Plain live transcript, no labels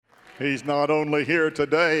He's not only here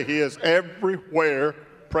today, He is everywhere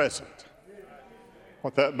present.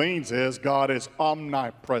 What that means is God is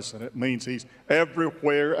omnipresent. It means He's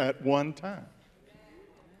everywhere at one time.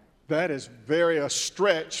 That is very a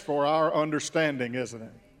stretch for our understanding, isn't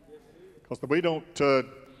it? Because we don't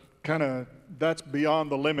that's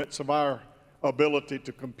beyond the limits of our ability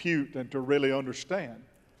to compute and to really understand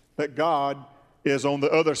that God is on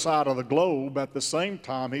the other side of the globe. At the same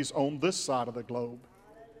time, He's on this side of the globe.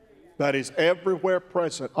 That He's everywhere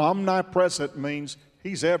present. Omnipresent means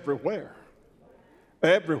He's everywhere.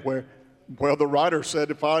 Everywhere. Well, the writer said,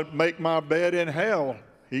 if I make my bed in hell,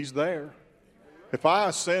 He's there. If I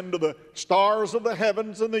ascend to the stars of the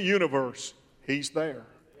heavens and the universe, He's there.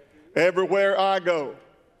 Everywhere I go,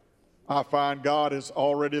 I find God is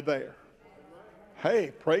already there.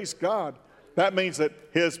 Hey, praise God. That means that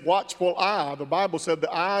His watchful eye, the Bible said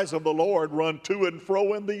the eyes of the Lord run to and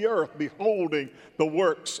fro in the earth, beholding the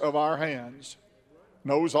works of our hands.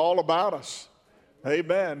 Knows all about us.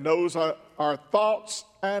 Amen. Knows our thoughts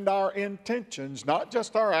and our intentions, not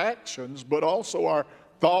just our actions, but also our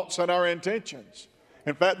thoughts and our intentions.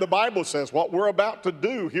 In fact, the Bible says what we're about to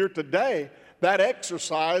do here today, that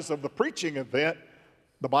exercise of the preaching event,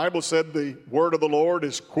 the Bible said the word of the Lord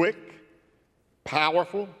is quick,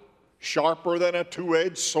 powerful, sharper than a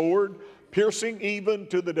two-edged sword, piercing even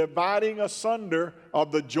to the dividing asunder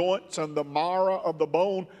of the joints and the marrow of the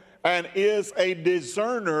bone, and is a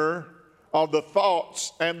discerner of the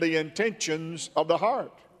thoughts and the intentions of the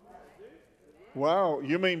heart. Wow,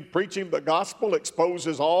 you mean preaching the gospel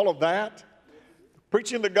exposes all of that?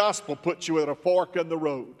 Preaching the gospel puts you at a fork in the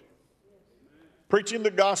road. Preaching the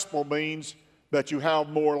gospel means that you have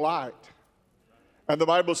more light. And the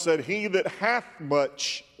Bible said, he that hath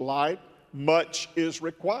much light, much is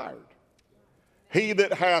required. He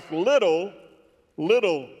that hath little,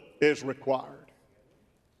 little is required.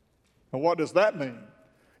 And what does that mean?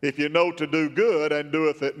 If you know to do good and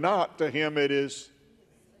doeth it not, to him it is,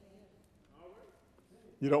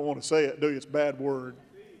 you don't want to say it, do you? It's a bad word.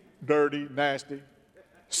 Dirty, nasty.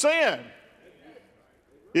 Sin.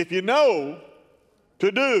 If you know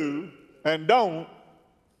to do and don't,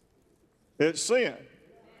 it's sin.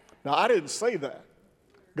 Now, I didn't say that.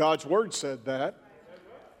 God's Word said that.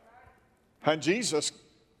 And Jesus,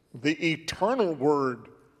 the eternal Word,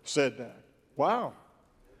 said that. Wow.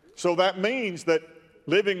 So that means that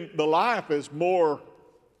living the life is more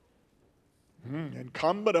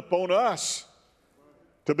incumbent upon us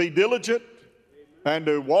to be diligent and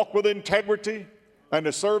to walk with integrity and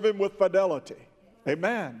to serve Him with fidelity.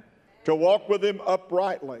 Amen. To walk with Him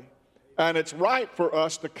uprightly. And it's right for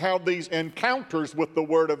us to count these encounters with the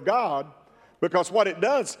Word of God, because what it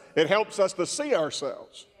does, it helps us to see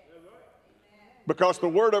ourselves. Because the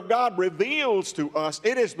Word of God reveals to us,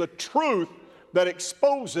 it is the truth that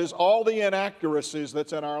exposes all the inaccuracies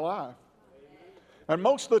that's in our life. And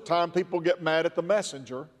most of the time people get mad at the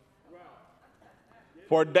messenger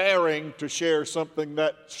for daring to share something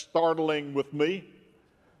that's startling with me.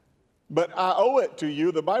 But I owe it to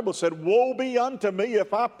you. The Bible said, woe be unto me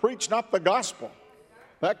if I preach not the gospel.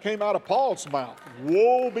 That came out of Paul's mouth.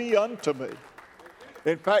 Woe be unto me.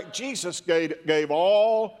 In fact, Jesus gave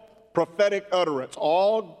all prophetic utterance,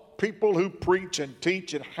 all people who preach and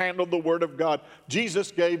teach and handle the Word of God,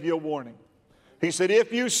 Jesus gave you a warning. He said,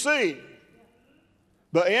 if you see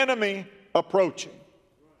the enemy approaching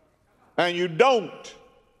and you don't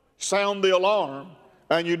sound the alarm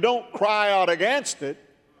and you don't cry out against it,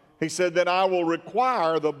 He said, then I will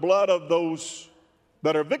require the blood of those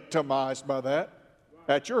that are victimized by that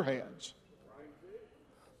at your hands.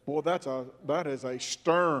 Boy, that is a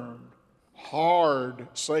stern, hard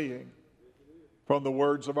saying from the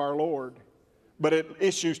words of our Lord. But it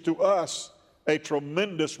issues to us a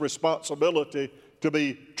tremendous responsibility to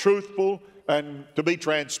be truthful and to be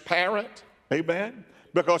transparent. Amen?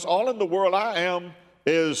 Because all in the world I am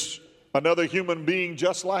is another human being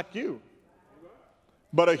just like you.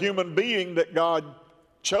 But a human being that God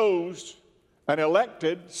chose and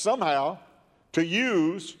elected somehow to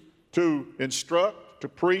use to instruct, to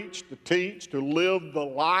preach, to teach, to live the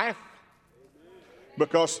life.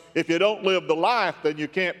 Because if you don't live the life, then you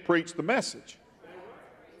can't preach the message.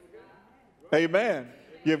 Amen.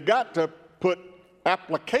 You've got to put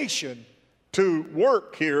application to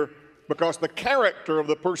work here, because the character of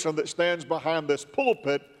the person that stands behind this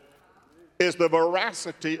pulpit is the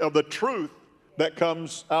veracity of the truth that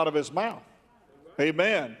comes out of his mouth.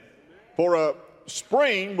 Amen. For a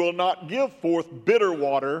spring will not give forth bitter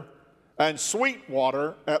water and sweet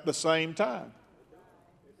water at the same time.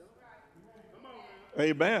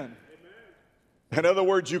 Amen. In other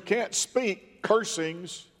words, you can't speak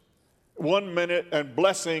cursings one minute and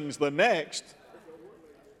blessings the next.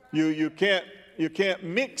 You can't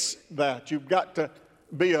mix that. You've got to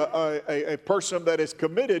be a person that is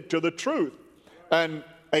committed to the truth. And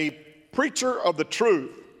a preacher of the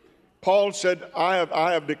truth, Paul said, I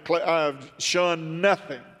have shunned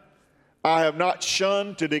nothing. I have not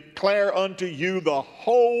shunned to declare unto you the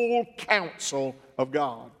whole counsel of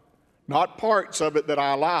God. Not parts of it that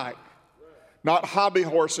I like, not hobby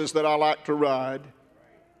horses that I like to ride.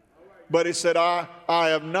 But he said, I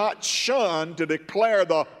have not shunned to declare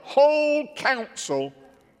the whole counsel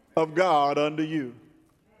of God unto you.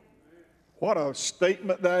 What a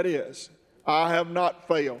statement that is. I have not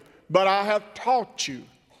failed, but I have taught you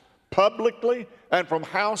publicly and from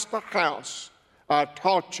house to house. I've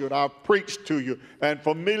taught you and I've preached to you and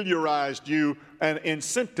familiarized you and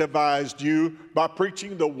incentivized you by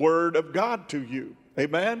preaching the Word of God to you.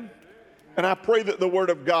 Amen? And I pray that the Word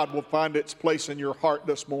of God will find its place in your heart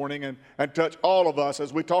this morning and touch all of us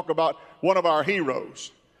as we talk about one of our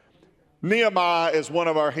heroes. Nehemiah is one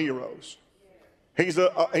of our heroes. He's an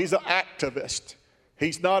activist.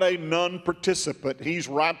 He's not a non-participant. He's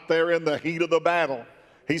right there in the heat of the battle.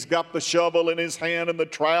 He's got the shovel in his hand and the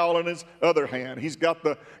trowel in his other hand. He's got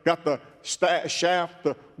the shaft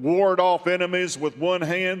to ward off enemies with one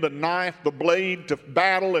hand, the knife, the blade to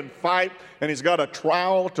battle and fight, and he's got a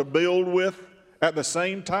trowel to build with at the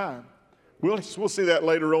same time. We'll see that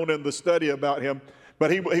later on in the study about him.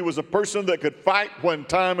 But he was a person that could fight when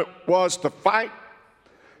time it was to fight.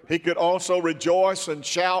 He could also rejoice and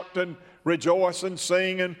shout and rejoice and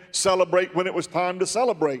sing and celebrate when it was time to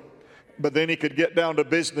celebrate. But then he could get down to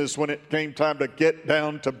business when it came time to get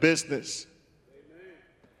down to business.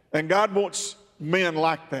 And God wants men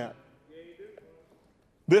like that.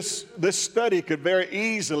 This study could very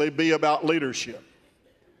easily be about leadership.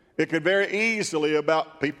 It could very easily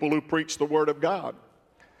about people who preach the Word of God.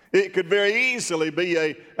 It could very easily be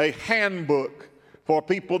a handbook for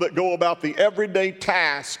people that go about the everyday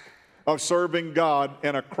task of serving God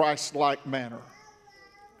in a Christ-like manner.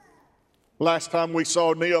 Last time we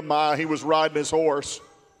saw Nehemiah, he was riding his horse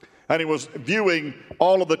and he was viewing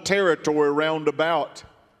all of the territory round about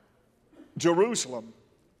Jerusalem.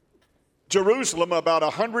 Jerusalem, about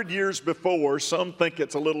 100 years before, some think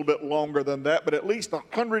it's a little bit longer than that, but at least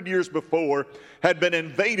 100 years before, had been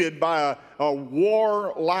invaded by a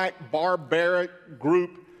warlike, barbaric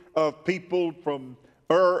group of people from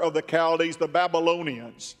Ur of the Chaldees, the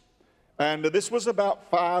Babylonians. And this was about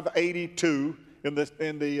 582 in the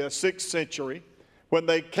 6th century when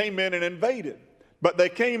they came in and invaded. But they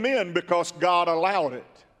came in because God allowed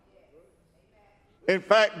it. In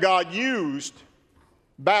fact, God used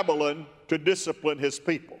Babylon to discipline his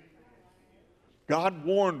people. God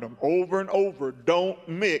warned them over and over, don't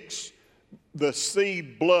mix the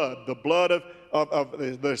seed blood, the blood of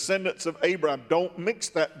the descendants of Abraham. Don't mix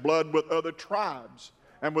that blood with other tribes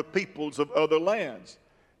and with peoples of other lands.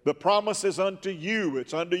 The promise is unto you,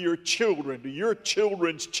 it's unto your children, to your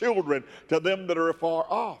children's children, to them that are afar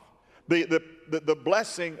off. The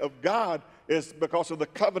blessing of God is because of the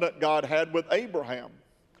covenant God had with Abraham.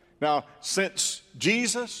 Now, since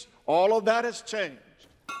Jesus, all of that has changed.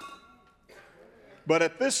 But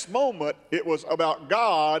at this moment, it was about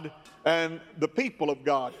God and the people of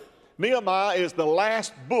God. Nehemiah is the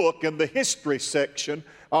last book in the history section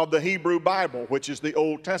of the Hebrew Bible, which is the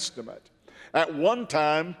Old Testament. At one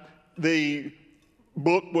time, the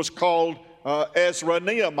book was called Ezra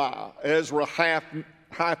Nehemiah, Ezra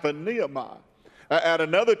hyphen Nehemiah. At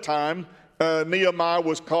another time, Nehemiah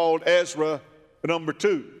was called Ezra number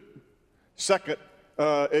 2, second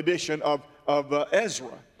edition of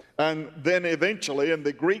Ezra. And then eventually in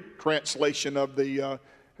the Greek translation of the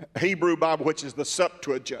Hebrew Bible, which is the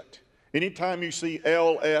Septuagint, anytime you see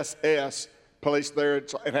LSS placed there,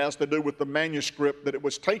 it has to do with the manuscript that it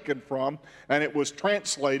was taken from, and it was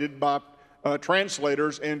translated by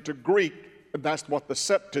translators into Greek. That's what the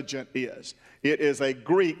Septuagint is. It is a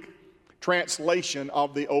Greek translation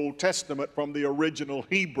of the Old Testament from the original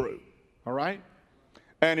Hebrew, all right?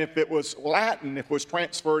 And if it was Latin, if it was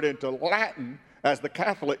transferred into Latin, as the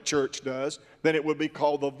Catholic Church does, then it would be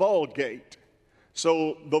called the Vulgate.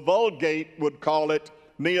 So the Vulgate would call it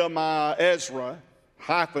Nehemiah Ezra,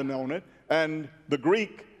 hyphen on it, and the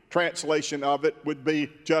Greek translation of it would be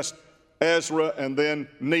just Ezra and then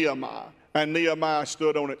Nehemiah. And Nehemiah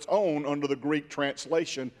stood on its own under the Greek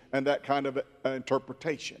translation and that kind of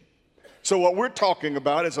interpretation. So what we're talking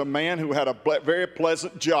about is a man who had a very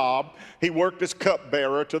pleasant job. He worked as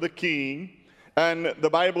cupbearer to the king, and the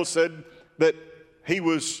Bible said that he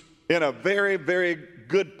was in a very, very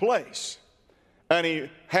good place, and he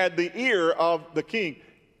had the ear of the king.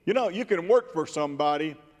 You know, you can work for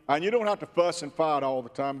somebody And you don't have to fuss and fight all the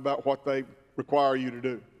time about what they require you to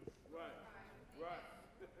do.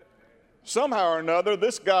 Somehow or another,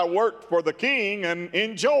 this guy worked for the king and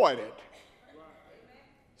enjoyed it.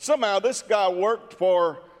 Somehow this guy worked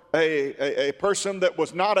for a person that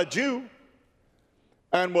was not a Jew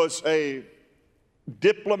and was a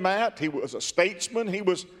diplomat. He was a statesman. He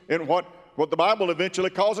was in what the Bible eventually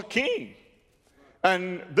calls a king.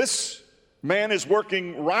 And this man is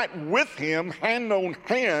working right with him, hand on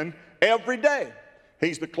hand, every day.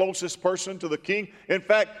 He's the closest person to the king. In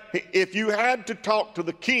fact, if you had to talk to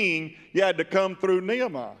the king, you had to come through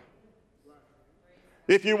Nehemiah.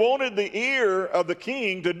 If you wanted the ear of the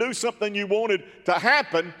king to do something you wanted to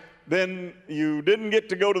happen, then you didn't get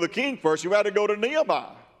to go to the king first. You had to go to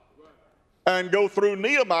Nehemiah and go through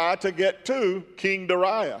Nehemiah to get to King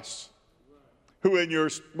Darius, who in your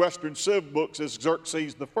Western Civ books is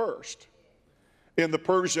Xerxes the First in the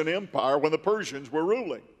Persian Empire when the Persians were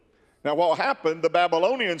ruling. Now what happened, the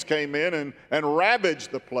Babylonians came in and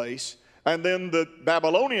ravaged the place, and then the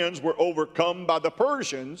Babylonians were overcome by the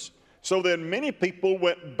Persians, so then many people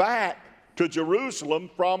went back to Jerusalem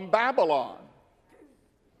from Babylon.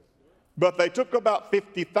 But they took about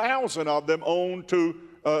 50,000 of them on to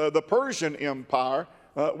the Persian Empire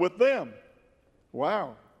with them.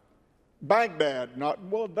 Wow. Baghdad,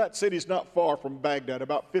 that city's not far from Baghdad,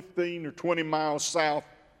 about 15 or 20 miles south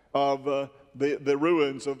of the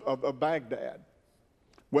ruins of Baghdad.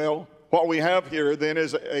 Well, what we have here then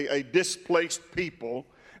is a displaced people,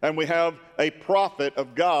 and we have a prophet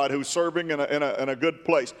of God who's serving in a good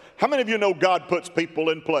place. How many of you know God puts people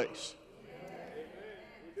in place?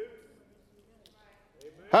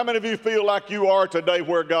 How many of you feel like you are today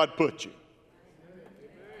where God put you?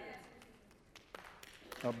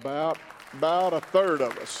 About a third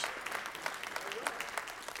of us.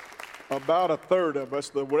 About a third of us.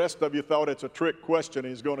 The rest of you thought it's a trick question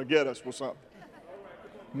he's going to get us with something.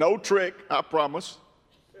 No trick, I promise.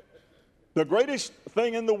 The greatest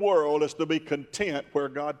thing in the world is to be content where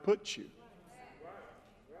God puts you.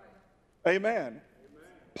 Amen.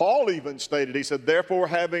 Paul even stated, he said, therefore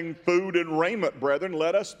having food and raiment, brethren,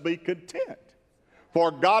 let us be content. For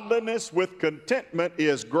godliness with contentment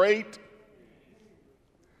is great.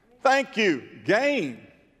 Thank you. Gain.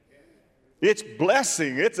 It's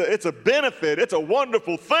blessing. It's a benefit. It's a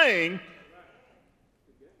wonderful thing.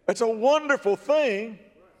 It's a wonderful thing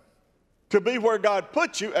to be where God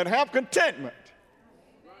put you and have contentment.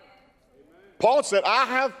 Paul said, I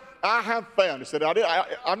have found. He said,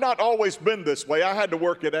 I've not always been this way. I had to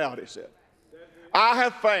work it out, he said. I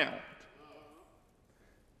have found.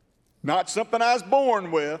 Not something I was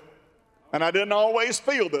born with, and I didn't always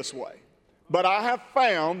feel this way. But I have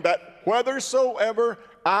found that whithersoever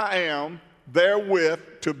I am, therewith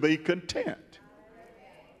to be content.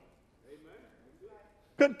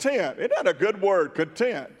 Content. Isn't that a good word,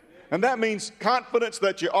 content? And that means confidence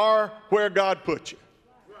that you are where God put you.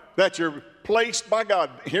 That you're placed by God.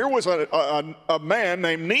 Here was a man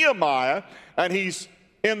named Nehemiah, and he's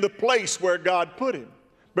in the place where God put him.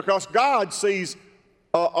 Because God sees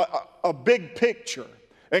a big picture.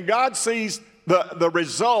 And God sees the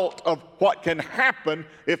result of what can happen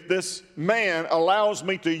if this man allows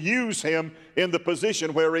me to use him in the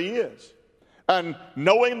position where he is. And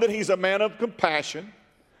knowing that he's a man of compassion,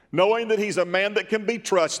 knowing that he's a man that can be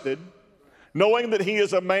trusted, knowing that he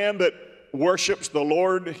is a man that worships the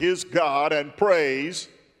Lord his God and prays,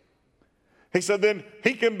 he said then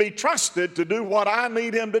he can be trusted to do what I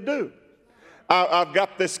need him to do. I've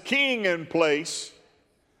got this king in place.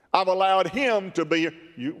 I've allowed him to be.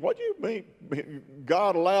 What do you mean?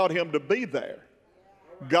 God allowed him to be there.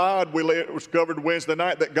 God, we discovered Wednesday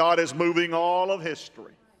night that God is moving all of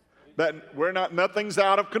history. That nothing's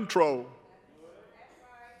out of control.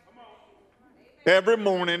 Every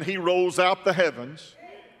morning he rolls out the heavens.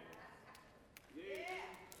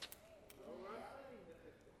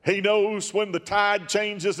 He knows when the tide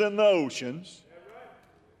changes in the oceans.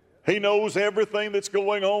 He knows everything that's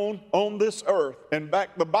going on this earth. In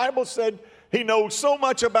fact, the Bible said he knows so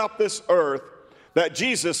much about this earth that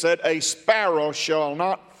Jesus said, a sparrow shall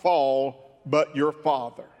not fall but your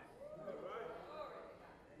Father.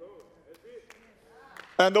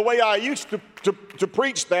 And the way I used to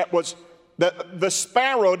preach that was that the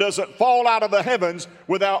sparrow doesn't fall out of the heavens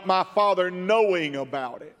without my Father knowing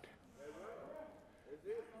about it.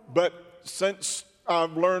 But since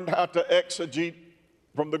I've learned how to exegete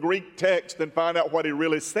from the Greek text and find out what he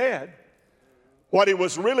really said, what he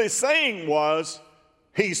was really saying was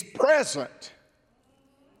he's present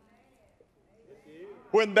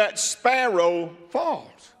when that sparrow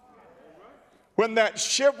falls. When that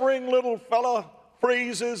shivering little fella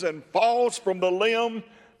freezes and falls from the limb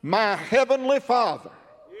my heavenly Father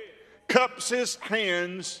cups his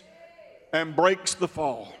hands and breaks the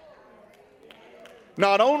fall.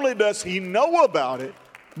 Not only does he know about it,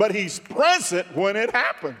 but he's present when it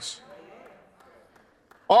happens.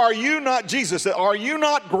 Are you not, Jesus said, are you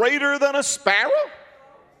not greater than a sparrow?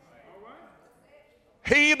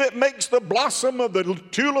 He that makes the blossom of the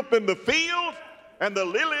tulip in the field and the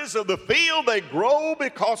lilies of the field, they grow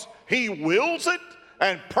because he wills it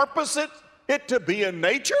and purposes it to be in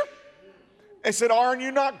nature. He said, are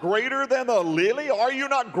you not greater than a lily? Are you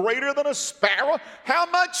not greater than a sparrow? How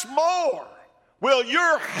much more will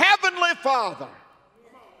your heavenly Father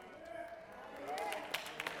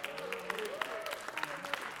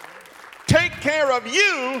take care of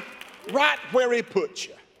you right where he put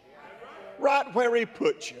you? Right where he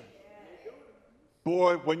put you.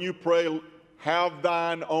 Boy, when you pray, have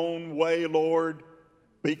thine own way, Lord,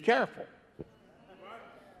 be careful.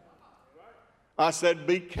 I said,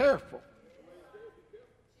 be careful.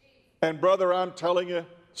 And brother, I'm telling you,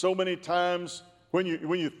 so many times when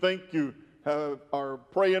you think you are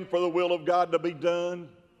praying for the will of God to be done,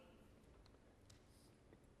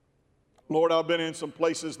 Lord, I've been in some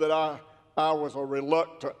places that I was a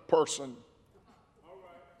reluctant person.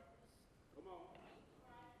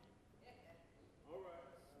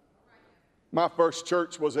 My first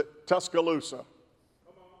church was at Tuscaloosa,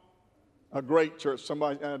 a great church.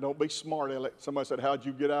 Somebody, don't be smart, Elliot. Somebody said, how'd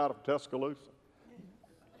you get out of Tuscaloosa?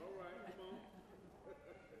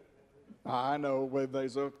 I know,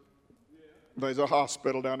 there's a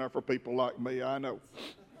hospital down there for people like me, I know.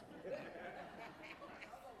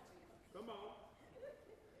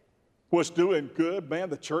 Was doing good, man,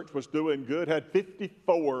 the church was doing good. Had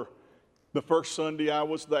 54 the first Sunday I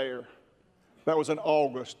was there. That was in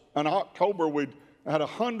August. In October, we had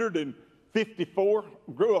 154,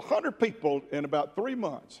 grew 100 people in about 3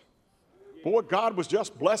 months. Boy, God was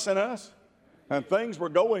just blessing us, and things were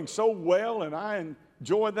going so well, and I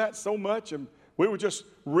enjoyed that so much, and we were just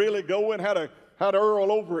really going. Had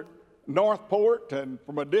Earl over at Northport, and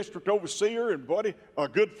from a district overseer, and Buddy, a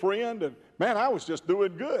good friend, and man, I was just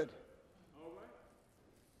doing good.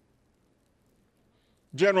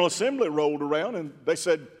 General Assembly rolled around, and they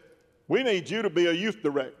said, we need you to be a youth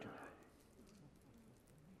director.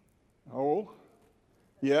 Oh,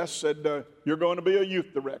 yes, said, you're going to be a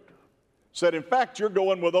youth director. Said, in fact, you're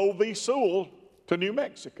going with O.V. Sewell to New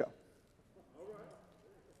Mexico.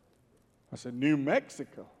 I said, New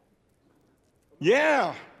Mexico?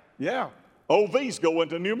 Yeah. O.V.'s going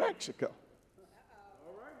to New Mexico.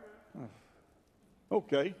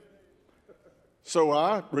 Okay. So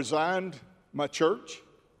I resigned my church.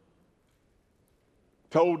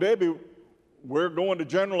 Told Debbie, we're going to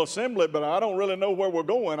General Assembly, but I don't really know where we're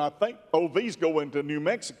going. I think O.V.'s going to New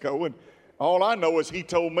Mexico, and all I know is he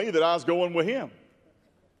told me that I was going with him.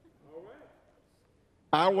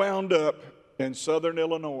 I wound up in southern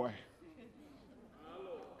Illinois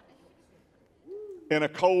in a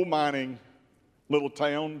coal mining little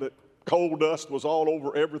town that coal dust was all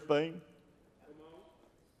over everything.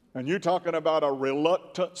 And you're talking about a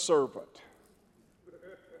reluctant servant.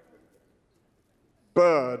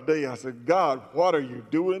 Buddy, I said, God, what are you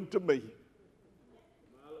doing to me?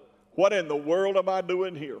 What in the world am I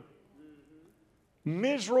doing here?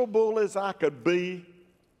 Miserable as I could be,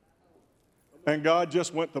 and God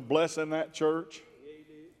just went to blessing that church.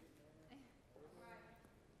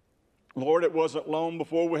 Lord, it wasn't long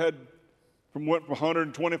before we went from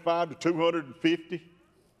 125 to 250.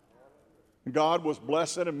 And God was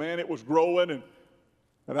blessing, and man, it was growing,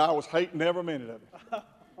 and I was hating every minute of it.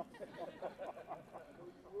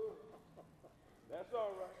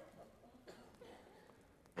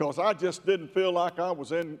 Because I just didn't feel like I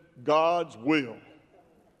was in God's will.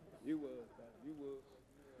 You would.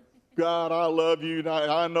 God, I love you.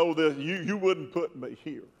 I know that you wouldn't put me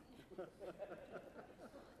here.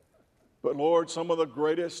 But Lord, some of the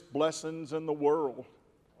greatest blessings in the world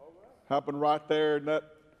happened right there in that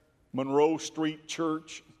Monroe Street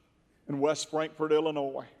Church in West Frankfort,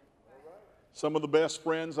 Illinois. Some of the best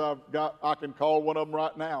friends I've got, I can call one of them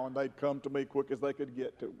right now, and they'd come to me quick as they could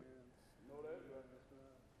get to me.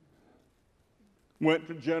 Went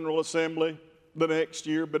to General Assembly the next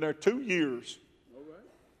year, been there 2 years.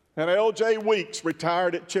 And L.J. Weeks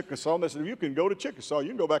retired at Chickasaw, and they said, you can go to Chickasaw. You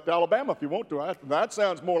can go back to Alabama if you want to. That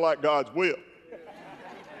sounds more like God's will.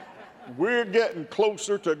 We're getting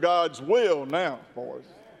closer to God's will now, boys.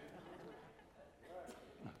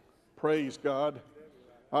 Praise God.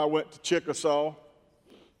 I went to Chickasaw,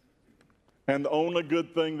 and the only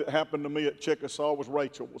good thing that happened to me at Chickasaw was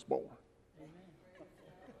Rachel was born.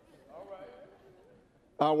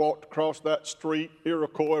 I walked across that street,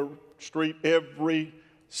 Iroquois Street, every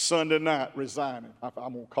Sunday night resigning. I'm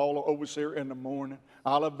going to call an overseer in the morning.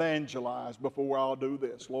 I'll evangelize before I'll do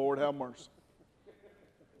this. Lord, have mercy.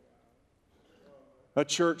 A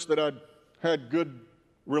church that I'd had good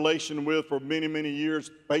relation with for many, many years,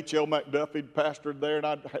 H.L. McDuffie pastored there, and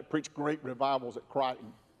I'd preached great revivals at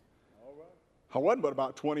Crichton. I wasn't but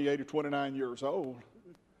about 28 or 29 years old.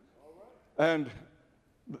 And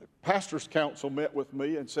the pastor's council met with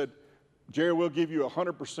me and said, Jerry, we'll give you a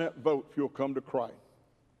 100% vote if you'll come to Crichton.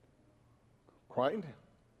 Crichton?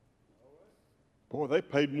 Boy, they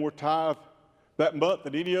paid more tithe that month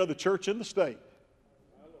than any other church in the state.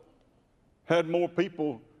 Had more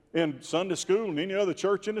people in Sunday school than any other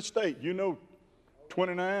church in the state. You know,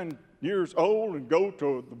 29 years old and go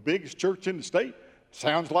to the biggest church in the state?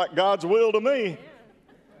 Sounds like God's will to me.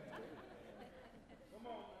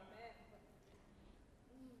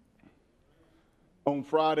 On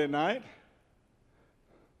Friday night,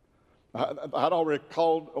 I'd already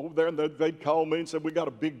called over there, and they'd call me and said, we got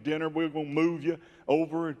a big dinner, we're going to move you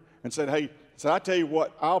over, and said, hey, I tell you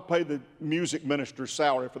what, I'll pay the music minister's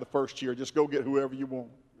salary for the first year. Just go get whoever you want.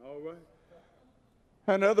 All right.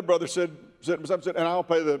 And the other brother said, and I'll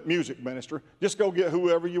pay the music minister. Just go get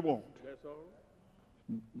whoever you want. That's all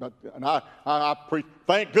right. And I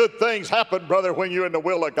think good things happen, brother, when you're in the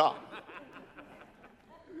will of God.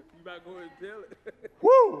 You might go ahead and tell it.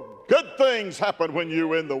 Woo! Good things happen when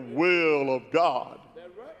you're in the will of God. That's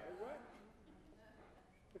right.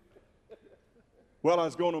 That's right. Well, I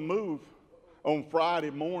was going to move on Friday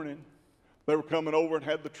morning. They were coming over and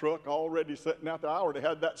had the truck already sitting out there. I already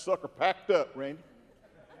had that sucker packed up, Randy.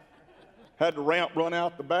 Had the ramp run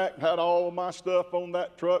out the back, had all of my stuff on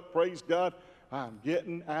that truck. Praise God. I'm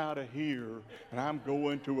getting out of here, and I'm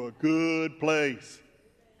going to a good place.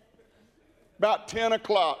 About 10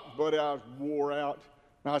 o'clock, buddy, I was wore out.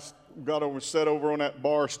 I got over and sat over on that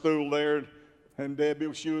bar stool there, and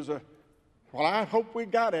Debbie, she was well, I hope we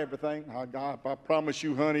got everything. I promise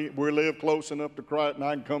you, honey, we live close enough to Crichton,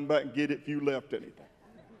 I can come back and get it if you left anything.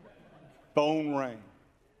 Phone rang.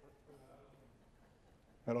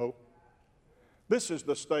 Hello? This is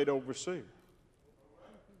the state overseer.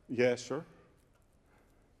 Yes, sir.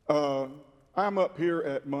 I'm up here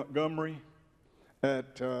at Montgomery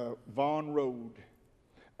at Vaughn Road.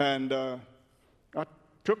 And I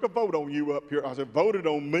took a vote on you up here. I said, voted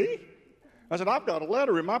on me? I said, I've got a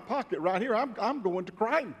letter in my pocket right here. I'm going to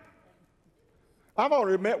Crichton. I've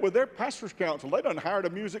already met with their pastor's council. They done hired a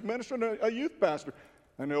music minister and a youth pastor.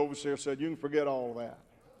 And the overseer said, you can forget all of that.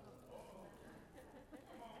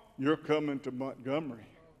 You're coming to Montgomery.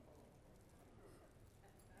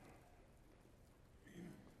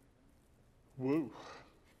 Woo.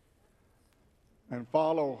 And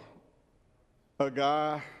follow a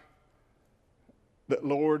guy that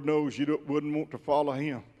Lord knows you wouldn't want to follow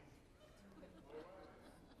him.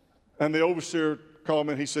 And the overseer called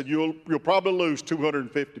me and he said, you'll probably lose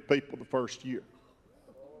 250 people the first year.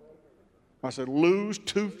 I said, lose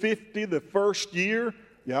 250 the first year?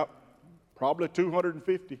 Yep, probably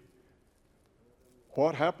 250.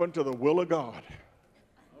 What happened to the will of God?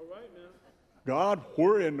 All right now. God,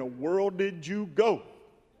 where in the world did you go?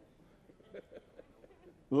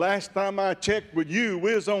 Last time I checked with you,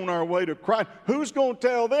 we was on our way to Christ. Who's going to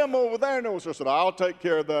tell them over there? And the overseer said, I'll take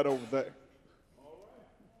care of that over there.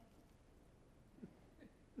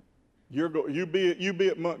 You be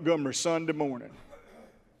at Montgomery Sunday morning.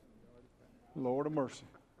 Lord of mercy.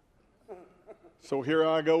 So here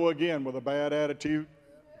I go again with a bad attitude.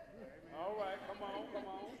 All right, come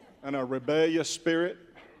on. And a rebellious spirit.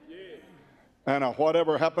 Yeah. And a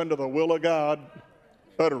whatever happened to the will of God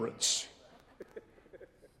utterance.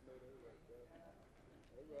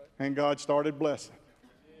 And God started blessing.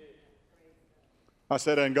 I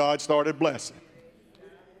said, and God started blessing.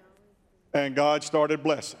 And God started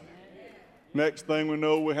blessing. Next thing we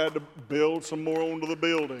know, we had to build some more onto the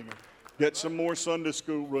building, and get some more Sunday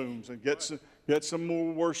school rooms, and get some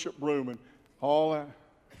more worship room, and all that.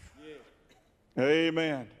 Yeah.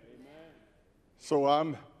 Amen. So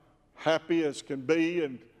I'm happy as can be,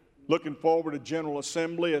 and looking forward to General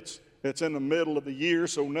Assembly. It's in the middle of the year,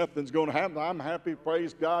 so nothing's going to happen. I'm happy,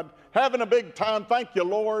 praise God. Having a big time. Thank you,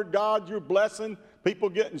 Lord God, you're blessing. People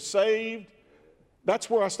getting saved.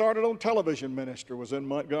 That's where I started on television ministry, was in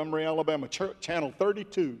Montgomery, Alabama, Channel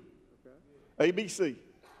 32, okay. ABC.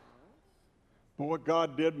 Boy,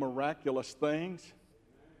 God did miraculous things.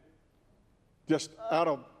 Just out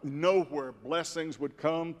of nowhere, blessings would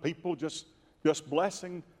come. People just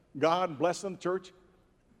blessing God, blessing the church,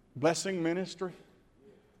 blessing ministry.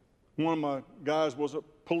 One of my guys was a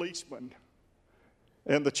policeman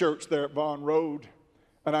in the church there at Vaughn Road,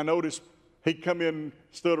 and I noticed he come in,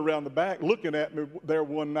 stood around the back looking at me there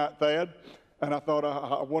one night, Thad. And I thought,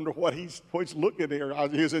 I wonder what he's looking here.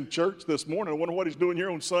 He was in church this morning. I wonder what he's doing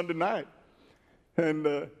here on Sunday night.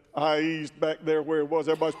 And I eased back there where it was.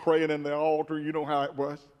 Everybody's praying in the altar. You know how it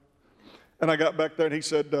was. And I got back there and he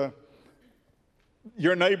said,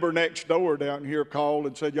 your neighbor next door down here called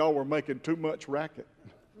and said y'all were making too much racket.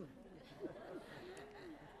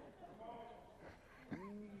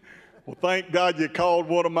 Well, thank God you called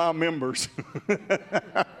one of my members.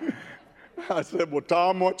 I said, well,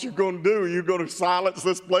 Tom, what you going to do? Are you going to silence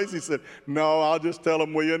this place? He said, no, I'll just tell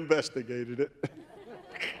them we investigated it. Is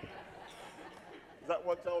that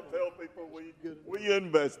what y'all tell people? We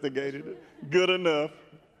investigated it. Good enough.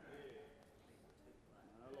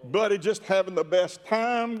 Buddy, just having the best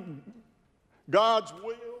time. God's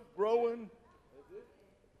will, growing.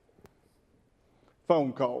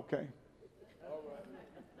 Phone call came.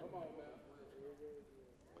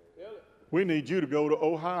 We need you to go to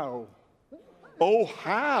Ohio.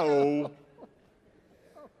 Ohio?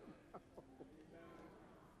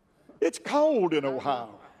 It's cold in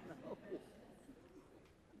Ohio.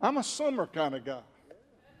 I'm a summer kind of guy.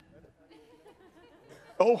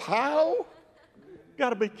 Ohio?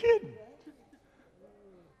 Got to be kidding.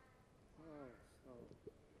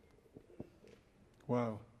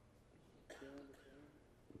 Wow.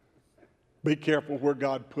 Be careful where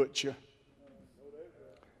God puts you.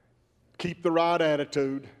 Keep the right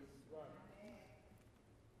attitude.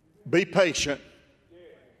 Be patient.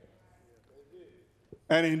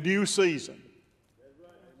 And in due season.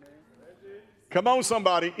 Come on,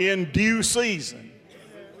 somebody. In due season,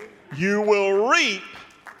 you will reap.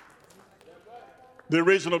 The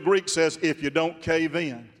original Greek says, if you don't cave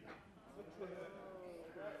in.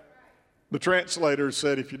 The translator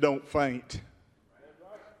said, if you don't faint.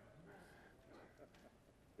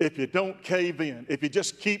 If you don't cave in. If you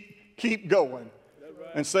just keep going.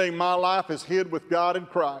 And saying, my life is hid with God in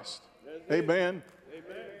Christ. Amen.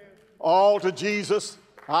 All to Jesus,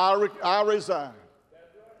 I resign.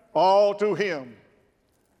 All to him,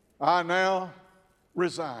 I now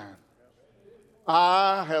resign.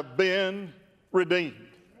 I have been redeemed.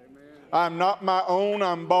 I'm not my own.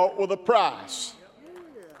 I'm bought with a price.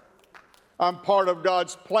 I'm part of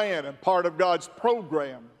God's plan and part of God's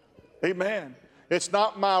program. Amen. It's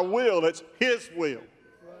not my will. It's his will.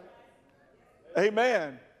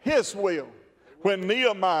 Amen. His will. When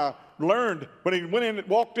Nehemiah learned, when he went in and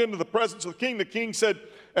walked into the presence of the king said,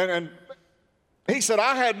 and he said,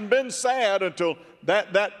 I hadn't been sad until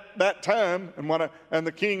that time. And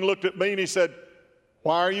the king looked at me and he said,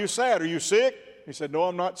 why are you sad? Are you sick? He said, no,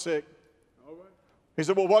 I'm not sick. All right. He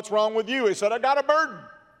said, well, what's wrong with you? He said, I got a burden.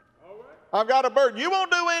 All right. I've got a burden. You won't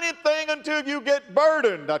do anything until you get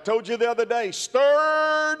burdened. I told you the other day,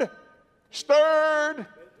 stirred.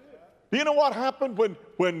 Do you know what happened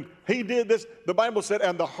when he did this? The Bible said,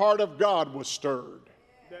 and the heart of God was stirred.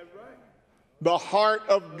 That's right. The heart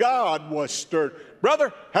of God was stirred.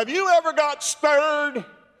 Brother, have you ever got stirred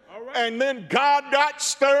and then God got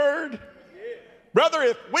stirred? Yeah. Brother,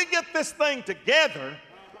 if we get this thing together,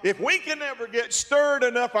 if we can ever get stirred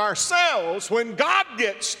enough ourselves, when God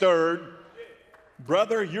gets stirred,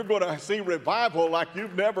 brother, you're going to see revival like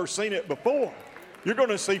you've never seen it before. You're going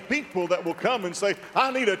to see people that will come and say,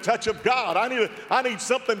 I need a touch of God. I need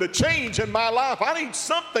something to change in my life. I need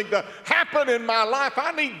something to happen in my life.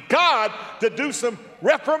 I need God to do some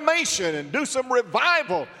reformation and do some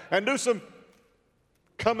revival and do some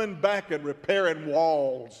coming back and repairing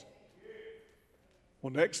walls.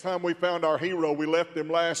 Well, next time we found our hero, we left him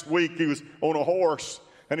last week. He was on a horse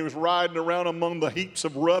and he was riding around among the heaps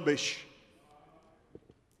of rubbish.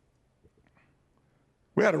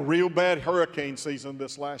 We had a real bad hurricane season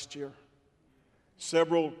this last year.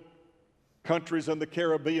 Several countries in the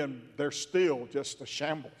Caribbean, they're still just a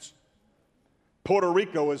shambles. Puerto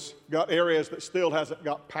Rico has got areas that still hasn't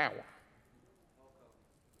got power.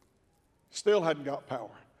 Still hadn't got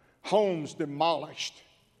power. Homes demolished.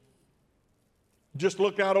 Just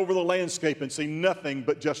look out over the landscape and see nothing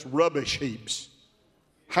but just rubbish heaps.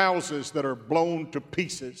 Houses that are blown to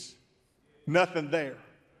pieces. Nothing there.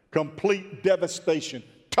 Complete devastation,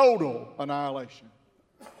 total annihilation.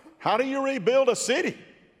 How do you rebuild a city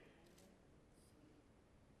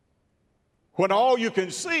when all you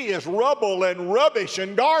can see is rubble and rubbish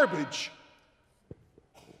and garbage?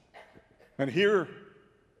 And here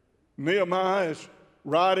Nehemiah is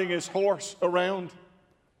riding his horse around,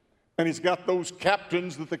 and he's got those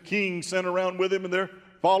captains that the king sent around with him, and they're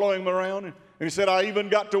following him around. And he said, I even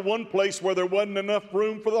got to one place where there wasn't enough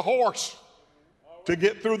room for the horse to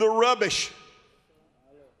get through the rubbish.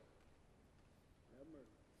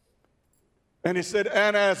 And he said,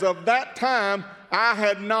 and as of that time, I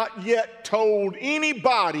had not yet told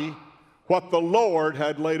anybody what the Lord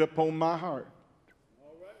had laid upon my heart.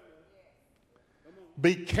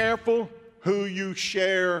 Be careful who you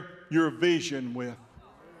share your vision with.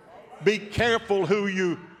 Be careful who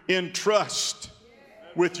you entrust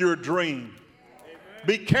with your dream.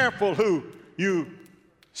 Be careful who you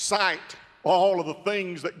cite all of the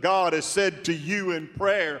things that God has said to you in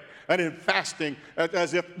prayer and in fasting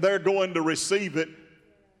as if they're going to receive it.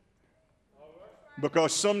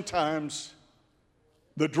 Because sometimes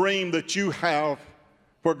the dream that you have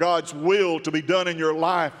for God's will to be done in your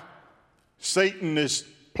life, Satan is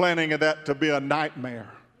planning that to be a nightmare.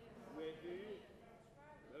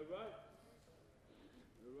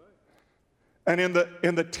 And in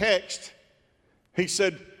the text, he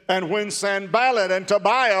said, and when Sanballat and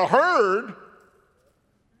Tobiah heard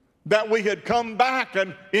that we had come back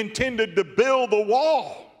and intended to build the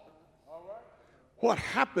wall, what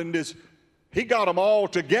happened is he got them all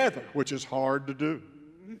together, which is hard to do.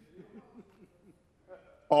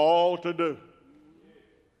 All to do.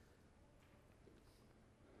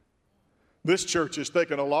 This church has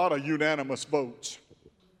taken a lot of unanimous votes.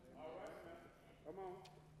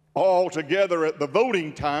 All together at the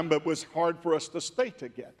voting time, but it was hard for us to stay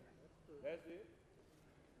together.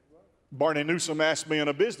 Barney Newsom asked me in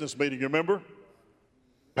a business meeting, you remember?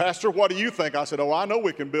 Pastor, what do you think? I said, oh, I know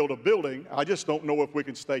we can build a building. I just don't know if we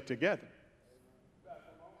can stay together.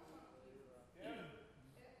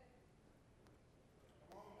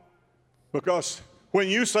 Because when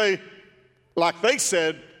you say, like they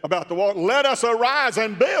said about the wall, let us arise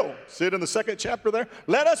and build. See it in the 2nd chapter there?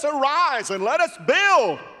 Let us arise and let us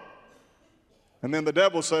build. And then the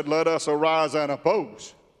devil said, let us arise and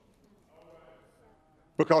oppose.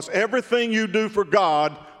 Because everything you do for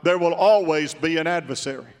God, there will always be an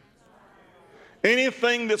adversary.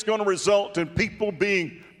 Anything that's going to result in people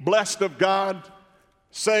being blessed of God,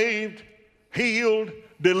 saved, healed,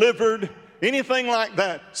 delivered, anything like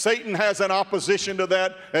that, Satan has an opposition to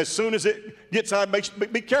that. As soon as it gets out,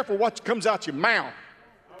 be careful what comes out your mouth.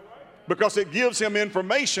 Because it gives him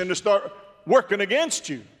information to start working against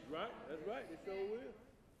you. Right, that's right. It sure will.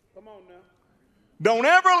 Come on now. Don't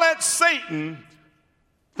ever let Satan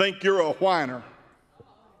think you're a whiner.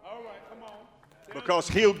 All right, come on. Because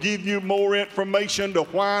he'll give you more information to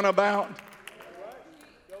whine about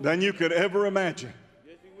than you could ever imagine.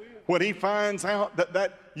 Yes, he will. When he finds out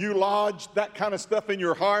that you lodge that kind of stuff in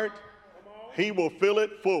your heart, he will fill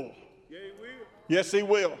it full. Yeah, he will. Yes, he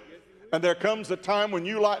will. And there comes a time when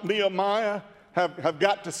you, like Nehemiah, have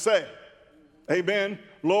got to say, amen,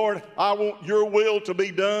 Lord, I want your will to be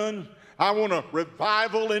done. I want a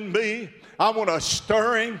revival in me. I want a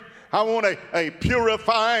stirring. I want a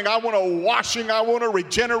purifying. I want a washing. I want a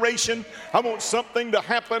regeneration. I want something to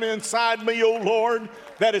happen inside me, oh Lord,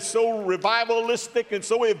 that is so revivalistic and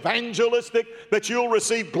so evangelistic that you'll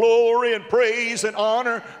receive glory and praise and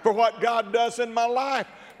honor for what God does in my life.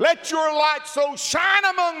 Let your light so shine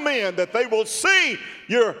among men that they will see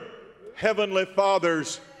your heavenly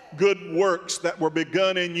Father's good works that were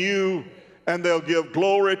begun in you, and they'll give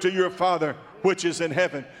glory to your Father which is in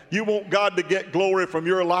heaven. You want God to get glory from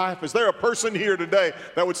your life? Is there a person here today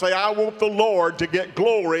that would say, I want the Lord to get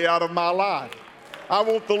glory out of my life? I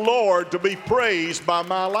want the Lord to be praised by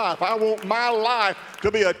my life. I want my life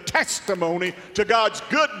to be a testimony to God's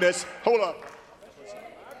goodness. Hold up.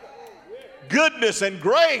 Goodness and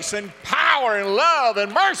grace and power and love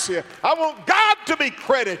and mercy. I want God to be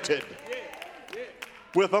credited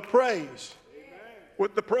with a praise.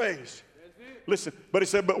 With the praise. Listen, but he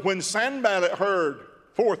said, but when Sanballat heard,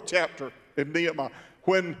 4th chapter in Nehemiah,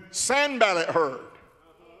 when Sanballat heard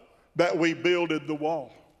that we builded the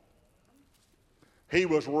wall, he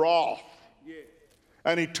was wroth.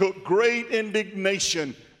 And he took great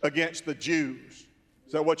indignation against the Jews.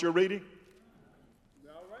 Is that what you're reading?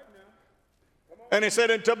 All right now. Come on. And he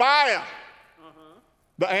said, and Tobiah,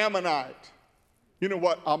 the Ammonite. You know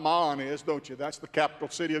what Ammon is, don't you? That's the capital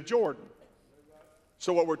city of Jordan.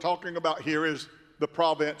 So what we're talking about here is the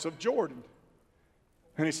province of Jordan.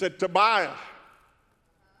 And he said, Tobiah,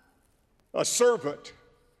 a servant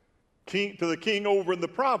to the king over in the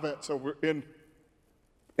province, over in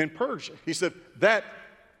Persia. He said, that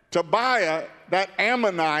Tobiah, that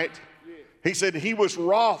Ammonite, he said he was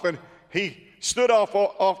wroth, and he stood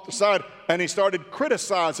off the side and he started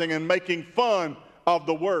criticizing and making fun of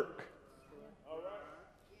the work.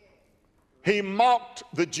 He mocked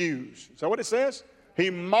the Jews. Is that what it says? He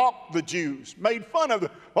mocked the Jews, made fun of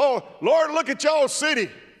them. Oh, Lord, look at y'all's city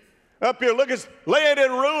up here. Look, it's laying in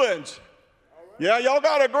ruins. Yeah, y'all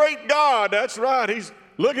got a great God. That's right.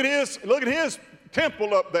 Look at his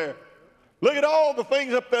temple up there. Look at all the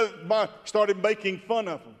things up there that started making fun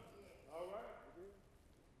of them.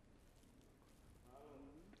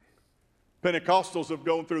 Pentecostals have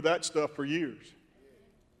gone through that stuff for years.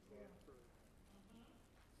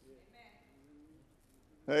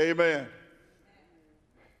 Amen.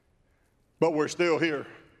 But we're still here.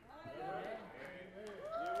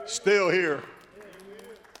 Still here.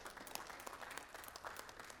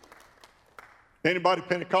 Anybody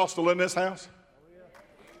Pentecostal in this house?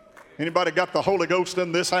 Anybody got the Holy Ghost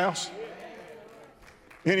in this house?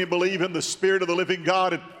 Any believe in the Spirit of the living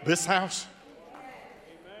God in this house?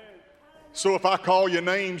 So if I call your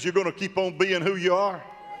names, you're going to keep on being who you are?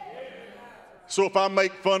 So if I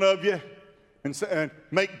make fun of you and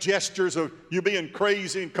make gestures of you being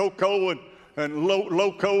crazy and cocoa and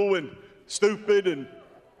loco and stupid and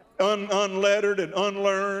unlettered and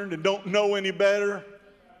unlearned and don't know any better,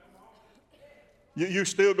 you're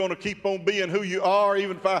still going to keep on being who you are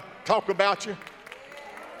even if I talk about you?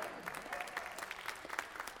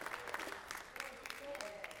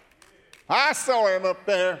 I saw him up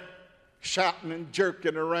there shouting and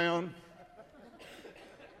jerking around.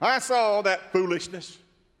 I saw all that foolishness.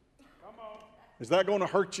 Is that going to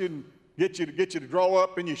hurt you and get you to draw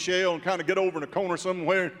up in your shell and kind of get over in a corner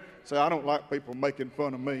somewhere and say, I don't like people making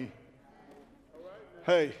fun of me?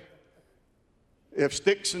 Hey, if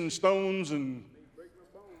sticks and stones and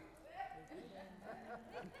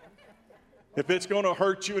if it's going to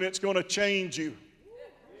hurt you and it's going to change you,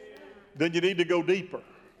 then you need to go deeper.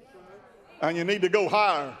 And you need to go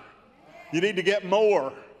higher. You need to get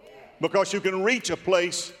more. Because you can reach a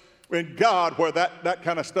place in God where that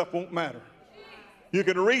kind of stuff won't matter. You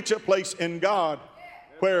can reach a place in God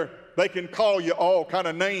where they can call you all kind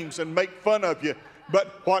of names and make fun of you. But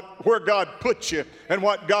where God put you and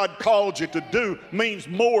what God called you to do means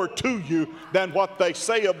more to you than what they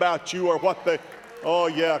say about you or what they... Oh,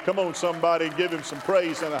 yeah, come on, somebody, give him some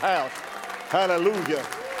praise in the house. Hallelujah.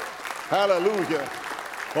 Hallelujah.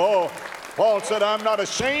 Oh, Paul said, I'm not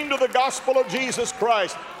ashamed of the gospel of Jesus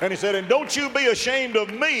Christ. And he said, and don't you be ashamed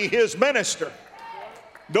of me, his minister.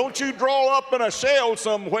 Don't you draw up in a shell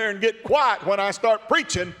somewhere and get quiet when I start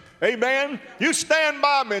preaching. Amen. You stand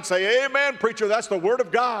by me and say, amen, preacher, that's the word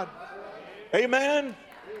of God. Amen.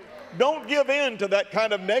 Don't give in to that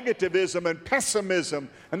kind of negativism and pessimism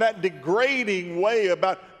and that degrading way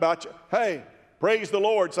about you. Hey, praise the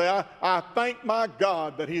Lord. Say, I thank my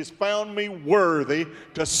God that he has found me worthy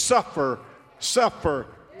to suffer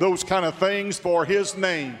those kind of things for his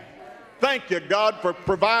name. Thank you, God, for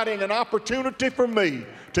providing an opportunity for me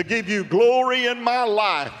to give you glory in my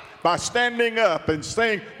life by standing up and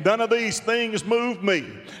saying, none of these things move me.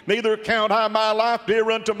 Neither count I my life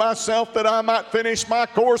dear unto myself, that I might finish my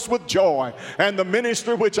course with joy, and the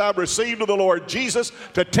ministry which I received of the Lord Jesus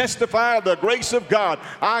to testify of the grace of God.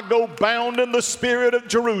 I go bound in the spirit of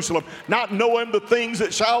Jerusalem, not knowing the things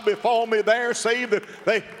that shall befall me there, save that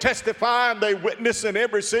they testify and they witness in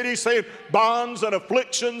every city, saying, bonds and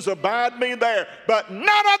afflictions abide me there. But none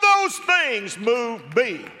of those things move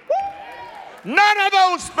me. None of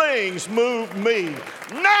those things move me.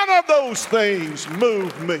 None of those things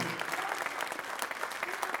move me.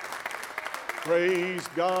 Praise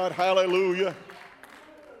God. Hallelujah.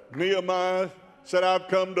 Nehemiah said, I've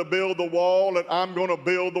come to build the wall, and I'm going to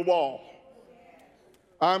build the wall.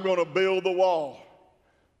 I'm going to build the wall.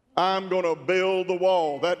 I'm going to build the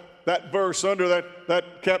wall. That verse under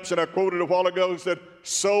that caption I quoted a while ago said,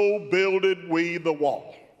 so builded we the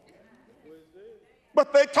wall.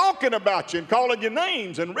 But they're talking about you and calling you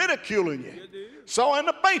names and ridiculing you. Saw in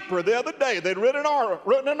the paper the other day, they'd written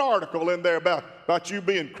an article in there about you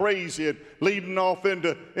being crazy and leading off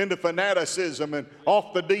into fanaticism and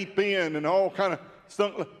off the deep end and all kind of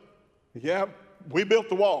stuff. Yeah, we built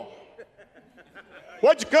the wall.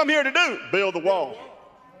 What'd you come here to do? Build the wall.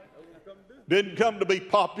 Didn't come to be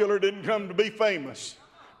popular, didn't come to be famous.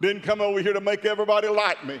 Didn't come over here to make everybody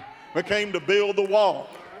like me. I came to build the wall.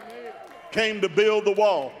 Came to build the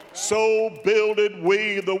wall. So builded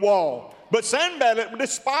we the wall. But Sanballat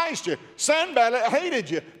despised you. Sanballat hated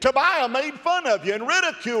you. Tobiah made fun of you and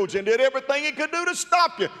ridiculed you and did everything he could do to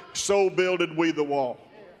stop you. So builded we the wall.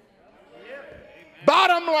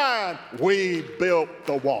 Bottom line, we built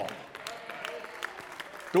the wall.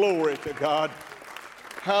 Glory to God.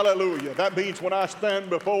 Hallelujah. That means when I stand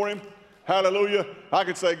before him, hallelujah, I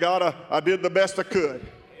can say, God, I did the best I could.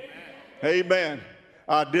 Amen.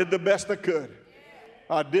 I did the best I could.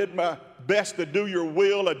 I did my best to do your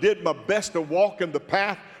will. I did my best to walk in the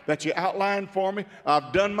path that you outlined for me.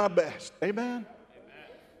 I've done my best. Amen?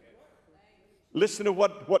 Listen to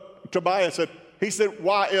what Tobiah said. He said,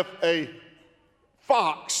 why, if a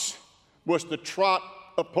fox was to trot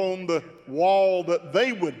upon the wall that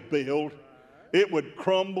they would build, it would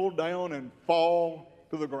crumble down and fall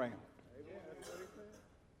to the ground.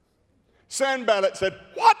 Sanballat said,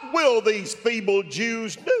 what will these feeble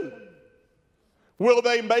Jews do? Will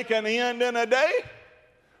they make an end in a day?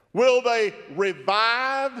 Will they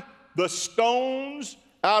revive the stones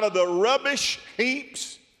out of the rubbish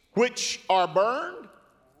heaps which are burned?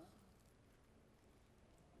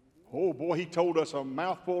 Oh boy, he told us a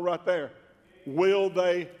mouthful right there. Will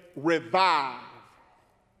they revive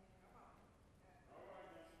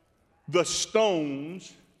the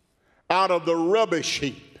stones out of the rubbish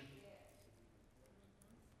heap?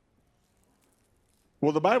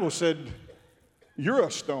 Well, the Bible said, you're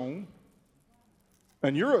a stone,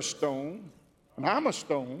 and you're a stone, and I'm a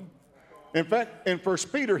stone. In fact, in 1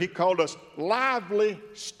 Peter, he called us lively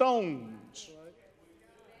stones.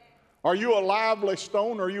 Are you a lively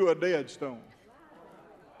stone or are you a dead stone?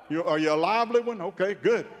 Are you a lively one? Okay,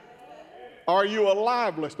 good. Are you a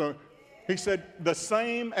lively stone? He said, the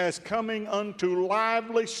same as coming unto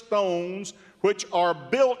lively stones, which are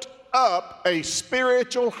built up a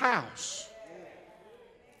spiritual house.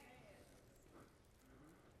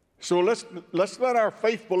 So let's let our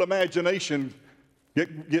faithful imagination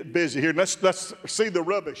get busy here. Let's see the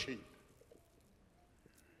rubbish heap.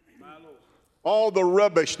 All the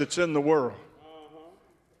rubbish that's in the world.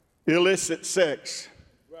 Illicit sex,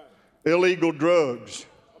 illegal drugs,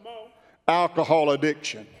 alcohol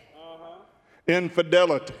addiction,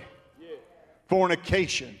 infidelity,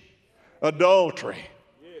 fornication, adultery.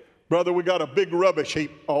 Brother, we got a big rubbish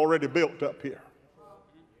heap already built up here.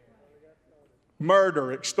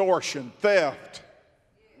 Murder, extortion, theft,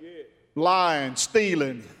 lying,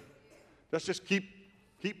 stealing. Let's just keep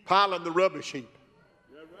piling the rubbish heap.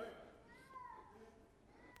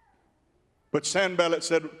 But Sanballat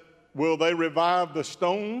said, will they revive the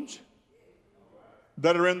stones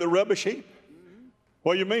that are in the rubbish heap?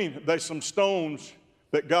 What do you mean? There's some stones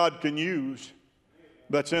that God can use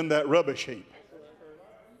that's in that rubbish heap.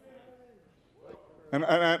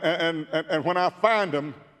 And when I find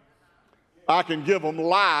them, I can give them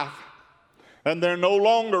life, and they're no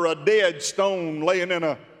longer a dead stone laying in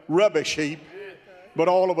a rubbish heap, but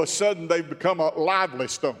all of a sudden they've become a lively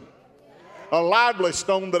stone. A lively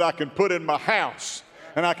stone that I can put in my house,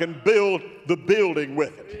 and I can build the building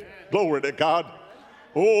with it. Glory to God.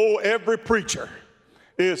 Oh, every preacher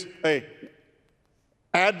is a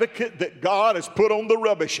advocate that God has put on the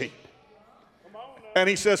rubbish heap. And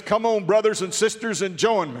he says, come on, brothers and sisters, and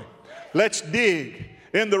join me. Let's dig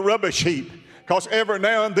in the rubbish heap, because every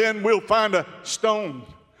now and then we'll find a stone,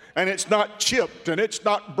 and it's not chipped and it's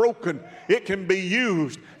not broken. It can be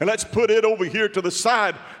used. And let's put it over here to the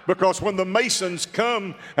side, because when the masons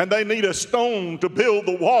come and they need a stone to build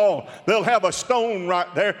the wall, they'll have a stone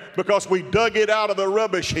right there because we dug it out of the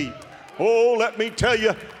rubbish heap. Oh, let me tell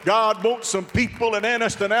you, God wants some people in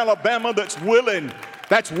Anniston, Alabama that's willing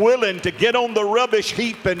to get on the rubbish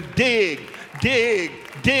heap and dig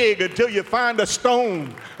until you find a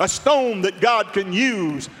stone that God can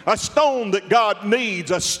use, a stone that God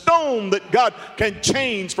needs, a stone that God can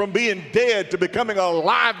change from being dead to becoming a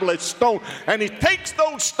lively stone. And he takes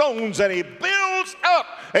those stones and he builds up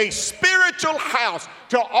a spiritual house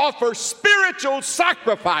to offer spiritual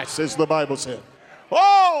sacrifices, the Bible said.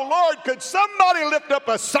 Oh, Lord, could somebody lift up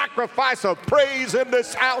a sacrifice of praise in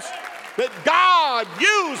this house? That God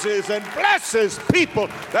uses and blesses people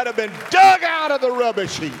that have been dug out of the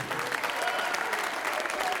rubbish heap.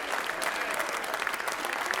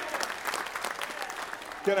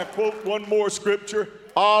 Can I quote one more scripture?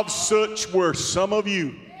 Of such were some of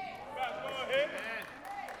you.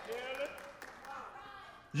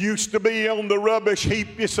 Used to be on the rubbish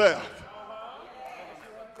heap yourself.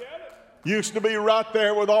 Used to be right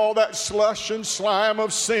there with all that slush and slime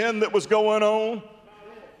of sin that was going on.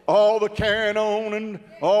 All the carrying on and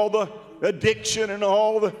all the addiction and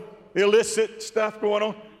all the illicit stuff going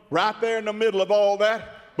on. Right there in the middle of all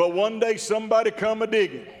that. But one day somebody come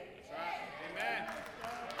a-digging.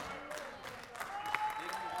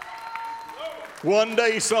 One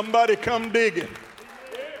day somebody come digging.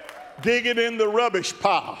 Digging in the rubbish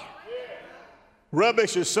pile.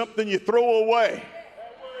 Rubbish is something you throw away.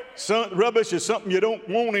 Rubbish is something you don't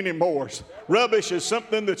want anymore. Rubbish is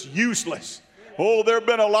something that's useless. Oh, there have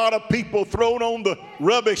been a lot of people thrown on the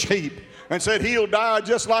rubbish heap and said he'll die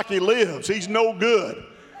just like he lives. He's no good.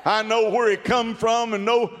 I know where he come from and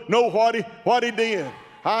know what he did.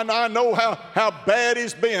 I know how bad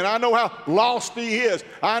he's been. I know how lost he is.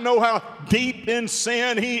 I know how deep in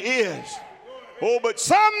sin he is. Oh, but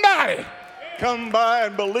somebody come by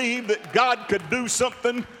and believe that God could do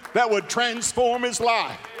something that would transform his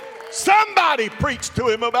life. Somebody preached to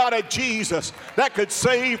him about a Jesus that could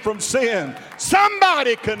save from sin.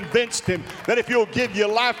 Somebody convinced him that if you'll give your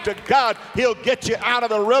life to God, he'll get you out of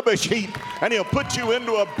the rubbish heap and he'll put you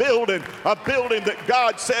into a building that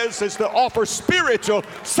God says is to offer spiritual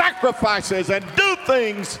sacrifices and do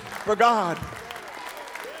things for God.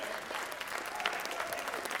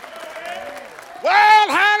 Well,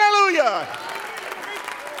 hallelujah.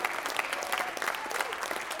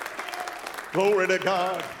 Glory to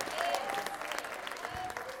God.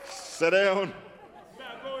 Sit down.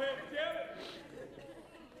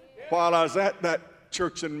 While I was at that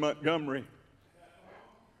church in Montgomery,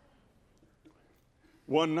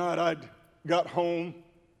 one night I got home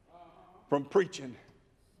from preaching.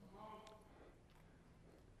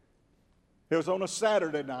 It was on a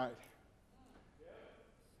Saturday night.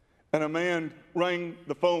 And a man rang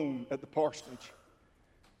the phone at the parsonage.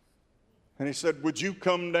 And he said, would you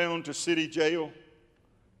come down to city jail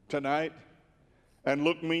tonight and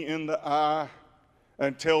look me in the eye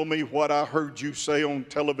and tell me what I heard you say on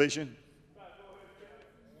television?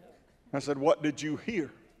 I said, what did you hear?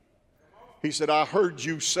 He said, I heard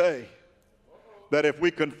you say that if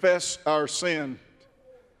we confess our sin,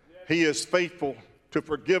 he is faithful to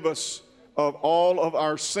forgive us of all of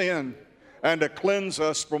our sin and to cleanse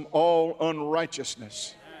us from all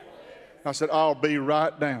unrighteousness. I said, I'll be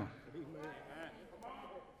right down.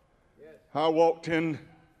 I walked in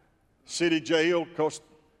city jail because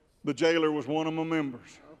the jailer was one of my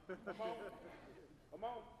members.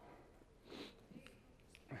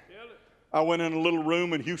 I went in a little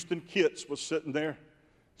room and Houston Kitts was sitting there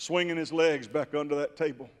swinging his legs back under that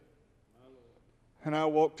table. And I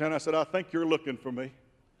walked in, I said, I think you're looking for me.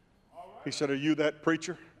 He said, are you that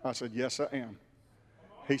preacher? I said, yes, I am.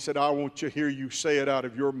 He said, I want to hear you say it out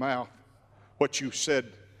of your mouth, what you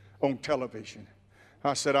said on television.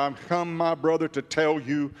 I said, I'm come, my brother, to tell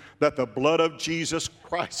you that the blood of Jesus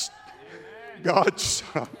Christ, God's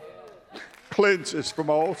Son, cleanses from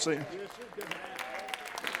all sin.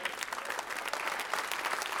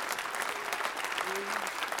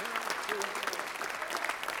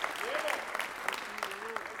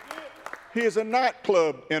 He is a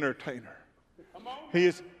nightclub entertainer. He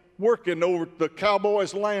is working over at the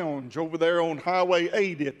Cowboys Lounge over there on Highway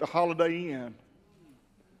 80 at the Holiday Inn.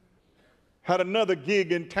 Had another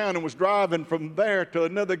gig in town and was driving from there to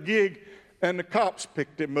another gig, and the cops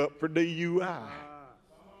picked him up for DUI.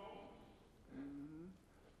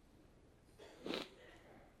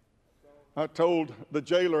 I told the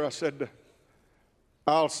jailer, I said,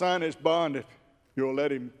 I'll sign his bond if you'll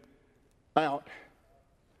let him out.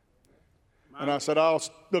 And I said, I'll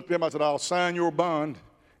look at him, I said, I'll sign your bond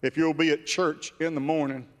if you'll be at church in the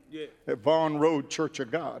morning at Vaughn Road Church of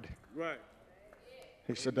God. Right.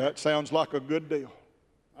 He said, that sounds like a good deal.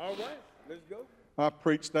 All right, let's go. I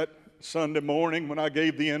preached that Sunday morning when I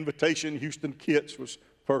gave the invitation. Houston Kitts was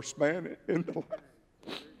first man in the line.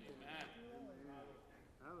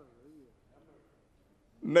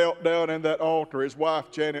 Knelt down in that altar. His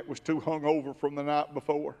wife, Janet, was too hungover from the night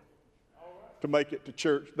before to make it to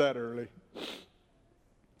church that early.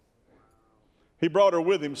 He brought her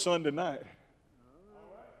with him Sunday night.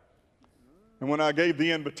 And when I gave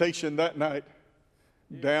the invitation that night,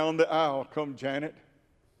 down the aisle come Janet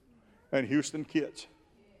and Houston Kitts.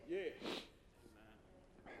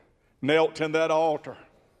 Knelt in that altar.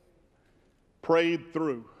 Prayed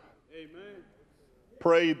through. Amen.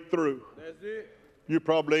 Prayed through. That's it. You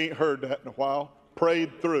probably ain't heard that in a while.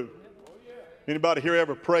 Prayed through. Anybody here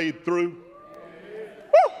ever prayed through?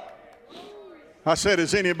 I said,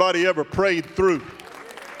 has anybody ever prayed through?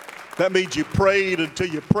 That means you prayed until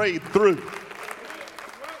you prayed through.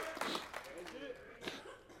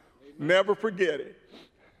 Never forget it.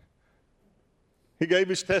 He gave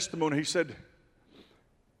his testimony. He said,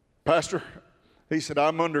 Pastor, he said,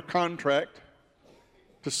 I'm under contract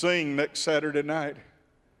to sing next Saturday night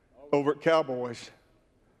over at Cowboys.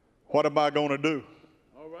 What am I going to do?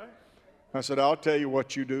 All right. I said, I'll tell you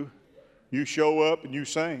what you do. You show up and you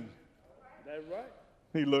sing. That's right.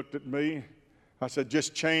 He looked at me. I said,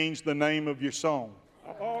 just change the name of your song.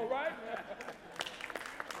 All right.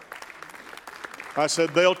 I said,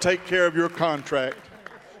 they'll take care of your contract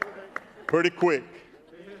pretty quick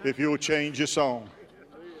if you'll change your song.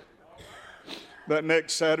 That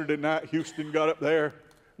next Saturday night, Houston got up there,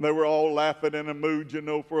 and they were all laughing in a mood, you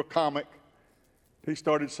know, for a comic. He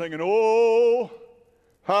started singing, oh,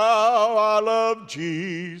 how I love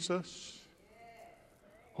Jesus.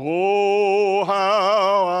 Oh,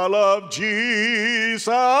 how I love Jesus.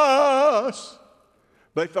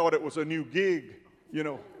 They thought it was a new gig, you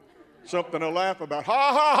know, something to laugh about. Ha,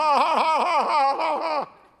 ha, ha, ha, ha, ha, ha.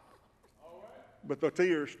 But the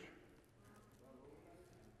tears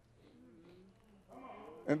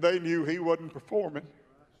And they knew he wasn't performing.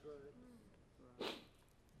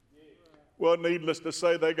 Well, needless to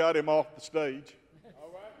say, they got him off the stage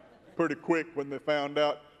pretty quick when they found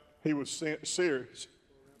out he was serious.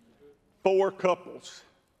 4 couples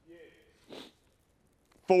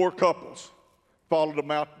followed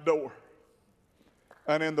him out the door.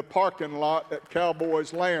 And in the parking lot at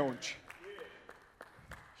Cowboys Lounge,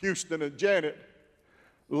 Houston and Janet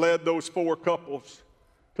led those 4 couples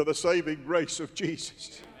to the saving grace of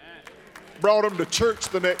Jesus. Brought them to church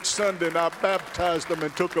the next Sunday, and I baptized them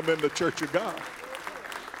and took them in the church of God.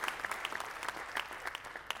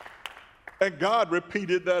 And God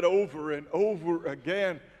repeated that over and over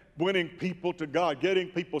again, winning people to God, getting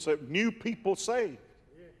people saved, new people saved.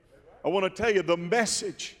 I want to tell you the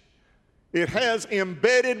message. It has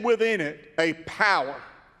embedded within it a power,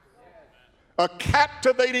 a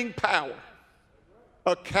captivating power,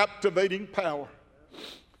 a captivating power.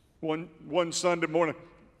 One Sunday morning,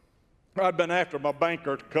 I'd been after my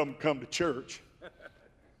banker to come to church.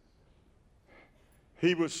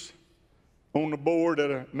 He was on the board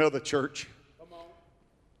at another church.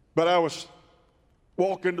 But I was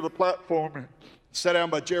walking to the platform and sat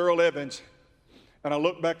down by Gerald Evans, and I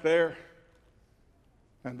looked back there,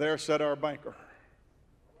 and there sat our banker.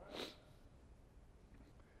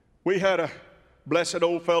 We had a blessed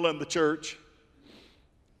old fella in the church,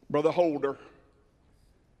 Brother Holder.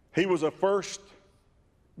 He was a first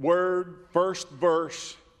word, first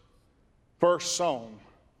verse, first song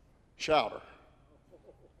shouter.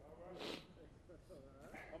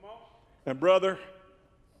 And Brother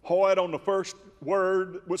Hoyt, on the first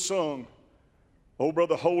word that was sung, old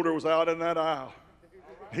Brother Holder was out in that aisle.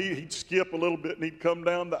 He'd skip a little bit and he'd come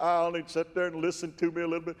down the aisle and he'd sit there and listen to me a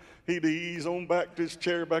little bit. He'd ease on back to his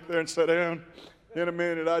chair back there and sit down. In a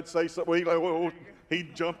minute, I'd say something. He'd, like, whoa.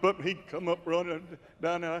 He'd jump up and he'd come up running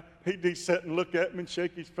down there. He'd sit and look at me and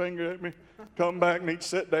shake his finger at me, come back and he'd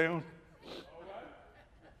sit down.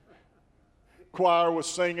 Choir was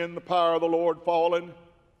singing, "The Power of the Lord Falling."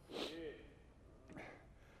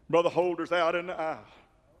 Brother Holder's out in the aisle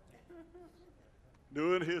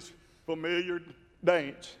doing his familiar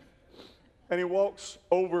dance. And he walks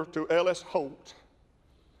over to Ellis Holt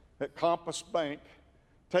at Compass Bank,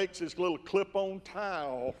 takes his little clip-on tie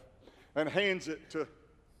off and hands it to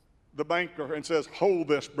the banker and says, "Hold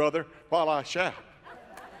this, brother, while I shout."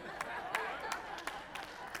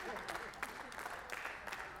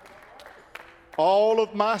 All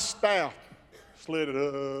of my staff slid it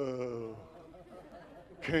up.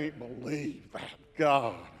 Can't believe that.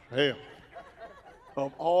 God, hell.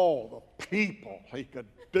 Of all the people, he could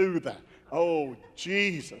do that. Oh,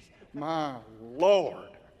 Jesus, my Lord.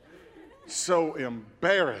 So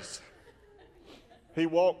embarrassed. He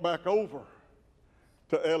walked back over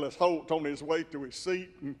to Ellis Holt on his way to his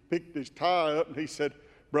seat and picked his tie up and he said,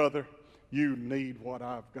 "Brother, you need what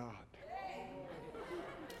I've got."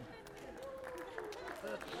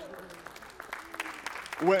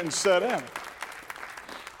 Went and sat down.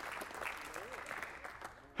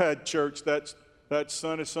 Had church that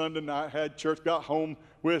Sunday night, had church, got home.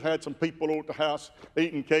 We had some people over at the house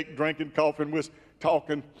eating cake, drinking coffee, and we was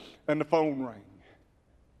talking, and the phone rang.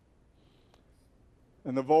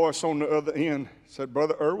 And the voice on the other end said,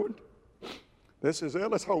 "Brother Irwin, this is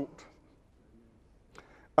Ellis Holt.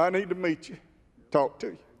 I need to meet you, talk to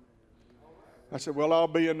you." I said, "Well, I'll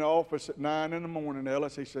be in the office at 9 in the morning,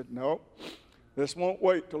 Ellis." He said, "No, this won't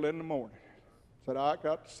wait till in the morning." I said, "I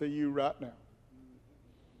got to see you right now."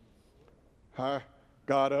 I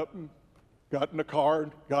got up and got in the car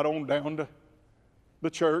and got on down to the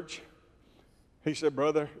church. He said,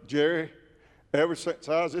 "Brother Jerry, ever since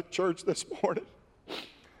I was at church this morning,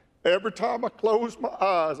 every time I close my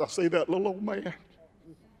eyes, I see that little old man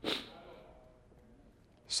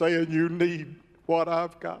saying, 'You need what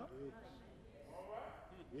I've got.'"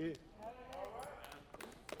 Yeah.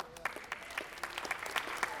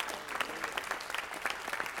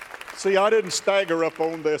 See, I didn't stagger up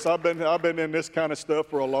on this. I've been in this kind of stuff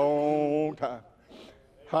for a long time.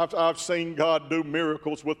 I've seen God do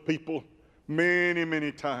miracles with people many,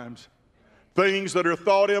 many times. Things that are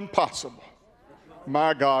thought impossible,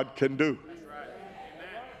 my God can do.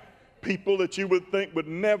 People that you would think would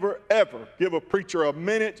never, ever give a preacher a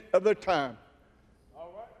minute of their time.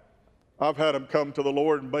 I've had them come to the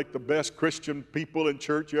Lord and make the best Christian people in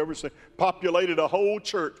church you ever see. Populated a whole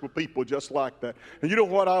church with people just like that. And you know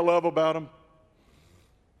what I love about them?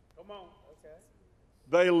 Come on. Okay.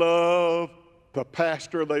 They love the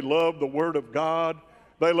pastor. They love the Word of God.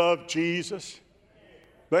 They love Jesus.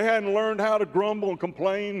 They hadn't learned how to grumble and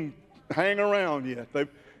complain and hang around yet.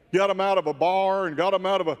 They've got them out of a bar and got them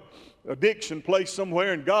out of addiction place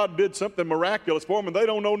somewhere and God did something miraculous for them and they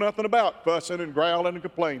don't know nothing about fussing and growling and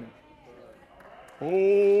complaining.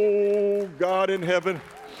 Oh, God in heaven,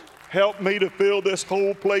 help me to fill this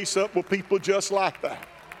whole place up with people just like that.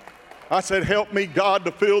 I said, help me, God,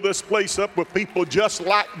 to fill this place up with people just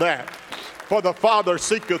like that. For the Father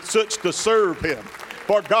seeketh such to serve him.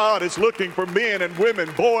 For God is looking for men and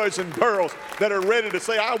women, boys and girls that are ready to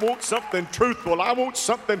say, I want something truthful. I want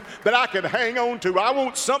something that I can hang on to. I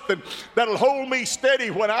want something that'll hold me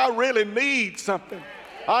steady when I really need something.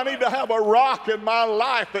 I need to have a rock in my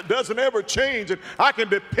life that doesn't ever change, and I can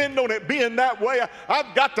depend on it being that way.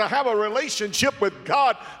 I've got to have a relationship with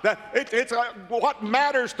God that it's what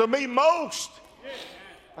matters to me most.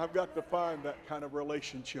 I've got to find that kind of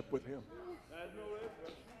relationship with him.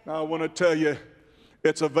 Now, I want to tell you,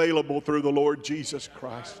 it's available through the Lord Jesus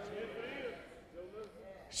Christ.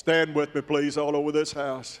 Stand with me, please, all over this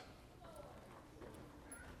house.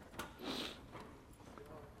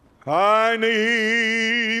 I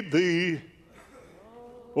need thee.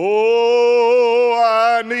 Oh,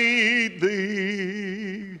 I need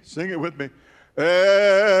thee. Sing it with me.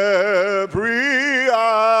 Every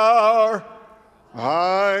hour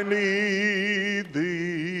I need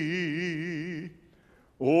thee.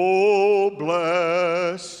 Oh,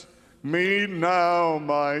 bless me now,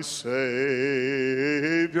 my Savior.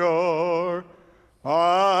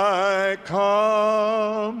 I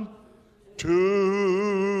come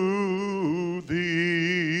to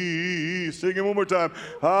thee. Sing it one more time.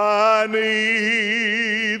 I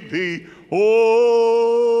need thee.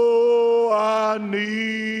 Oh, I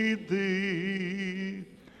need thee.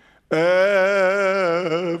 Every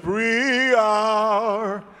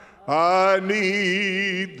hour I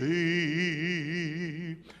need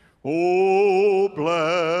thee. Oh,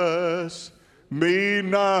 bless me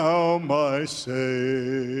now, my Savior.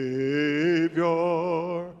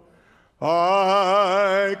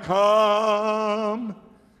 I come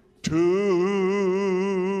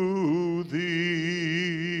to thee.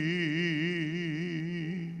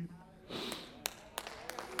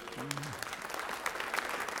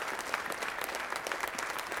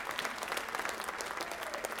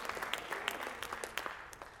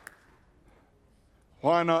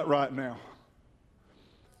 Why not right now?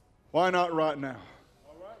 Why not right now?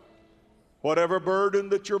 Whatever burden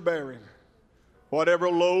that you're bearing, whatever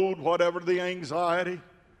load, whatever the anxiety,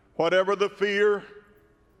 whatever the fear,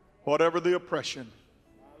 whatever the oppression,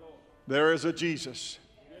 there is a Jesus.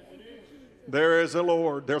 There is a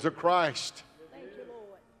Lord. There's a Christ.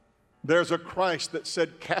 There's a Christ that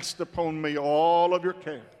said, cast upon me all of your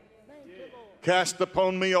care. Cast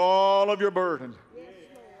upon me all of your burden.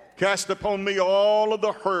 Cast upon me all of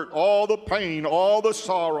the hurt, all the pain, all the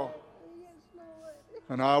sorrow.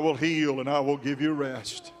 And I will heal and I will give you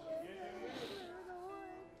rest.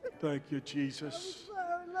 Thank you, Jesus.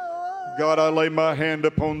 God, I lay my hand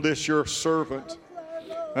upon this, your servant.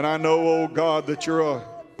 And I know, oh God, that you're a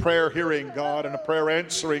prayer hearing God and a prayer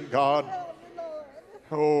answering God.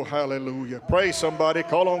 Oh, hallelujah. Pray somebody.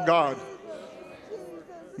 Call on God.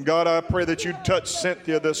 God, I pray that you'd touch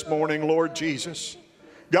Cynthia this morning, Lord Jesus.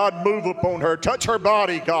 God, move upon her. Touch her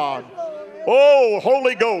body, God. Oh,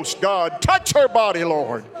 Holy Ghost, God, touch her body,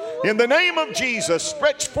 Lord. In the name of Jesus,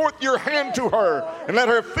 stretch forth your hand to her and let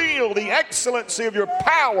her feel the excellency of your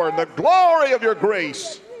power and the glory of your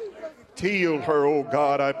grace. Heal her, oh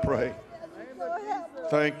God, I pray.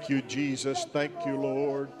 Thank you, Jesus. Thank you,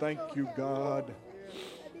 Lord. Thank you, God.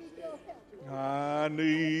 I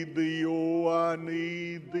need thee, oh, I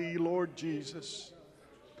need thee, Lord Jesus.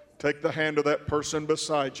 Take the hand of that person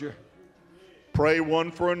beside you. Pray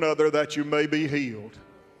one for another that you may be healed.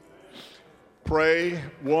 Pray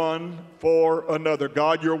one for another.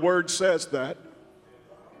 God, your word says that,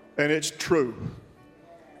 and it's true.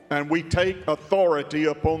 And we take authority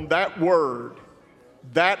upon that word.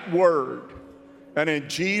 That word. And in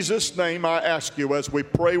Jesus' name I ask you, as we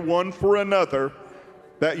pray one for another,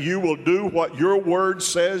 that you will do what your word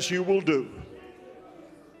says you will do.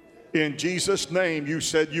 In Jesus' name, you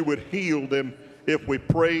said you would heal them if we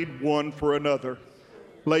prayed one for another.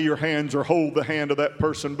 Lay your hands or hold the hand of that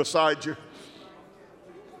person beside you.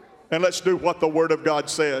 And let's do what the Word of God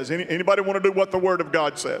says. Anybody want to do what the Word of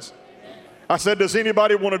God says? I said, does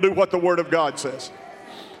anybody want to do what the Word of God says?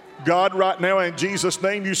 God, right now in Jesus'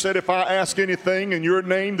 name, you said if I ask anything in your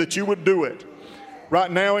name that you would do it. Right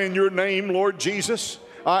now in your name, Lord Jesus,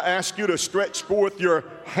 I ask you to stretch forth your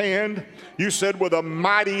hand. You said with a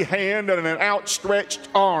mighty hand and an outstretched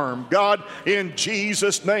arm. God, in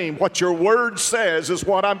Jesus' name, what your word says is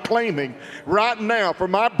what I'm claiming right now for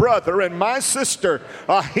my brother and my sister.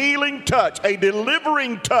 A healing touch, a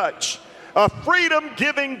delivering touch, a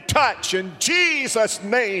freedom-giving touch in Jesus'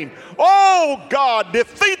 name. Oh God,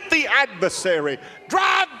 defeat the adversary.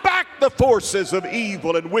 Drive back the forces of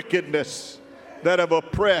evil and wickedness that have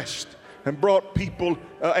oppressed and brought people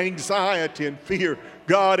anxiety and fear.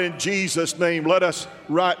 God, in Jesus' name, let us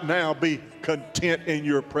right now be content in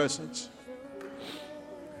your presence.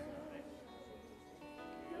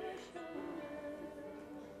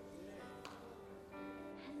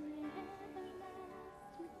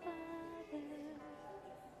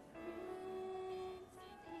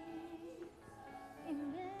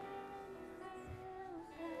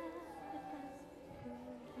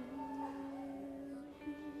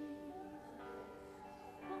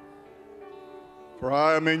 For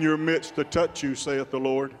I am in your midst to touch you, saith the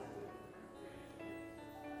Lord.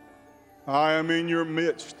 I am in your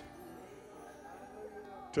midst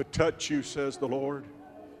to touch you, says the Lord.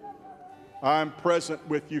 I am present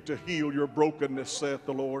with you to heal your brokenness, saith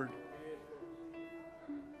the Lord.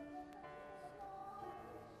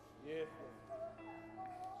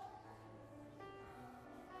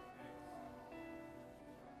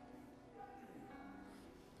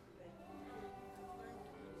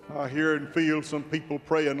 I hear and feel some people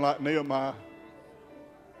praying like Nehemiah.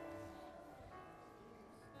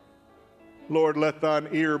 Lord, let thine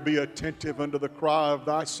ear be attentive unto the cry of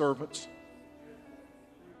thy servants.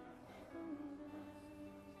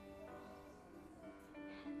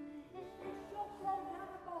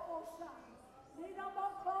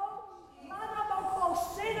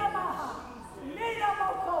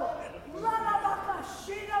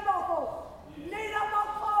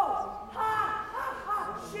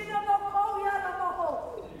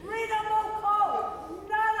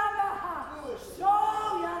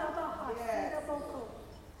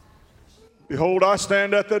 Behold, I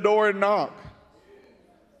stand at the door and knock.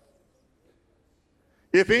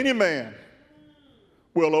 If any man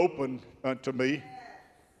will open unto me,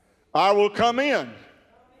 I will come in,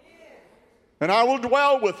 and I will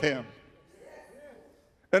dwell with him,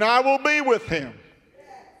 and I will be with him,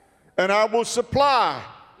 and I will supply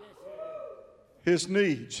his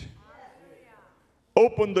needs.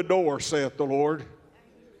 Open the door, saith the Lord,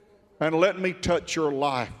 and let me touch your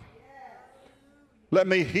life. Let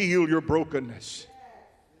me heal your brokenness.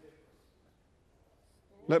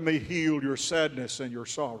 Let me heal your sadness and your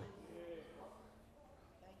sorrow.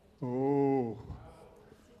 Oh.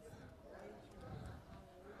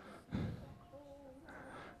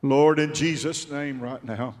 Lord, in Jesus' name right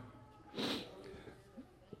now,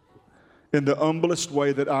 in the humblest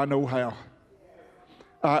way that I know how,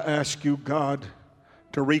 I ask you, God,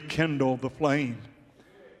 to rekindle the flame.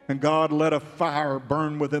 And God, let a fire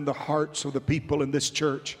burn within the hearts of the people in this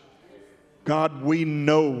church. God, we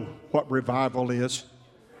know what revival is.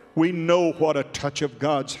 We know what a touch of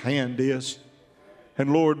God's hand is.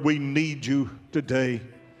 And Lord, we need you today.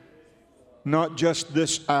 Not just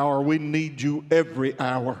this hour, we need you every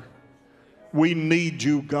hour. We need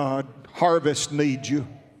you, God. Harvest needs you.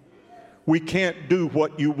 We can't do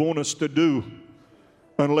what you want us to do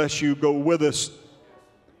unless you go with us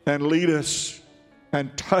and lead us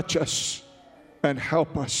and touch us and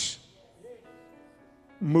help us.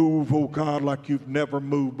 Move, oh God, like you've never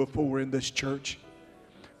moved before in this church.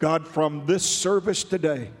 God, from this service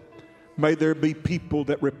today, may there be people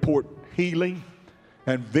that report healing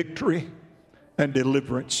and victory and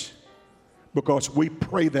deliverance, because we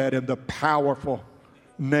pray that in the powerful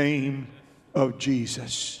name of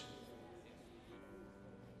Jesus.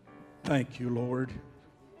 Thank you, Lord.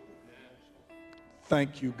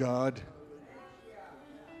 Thank you, God.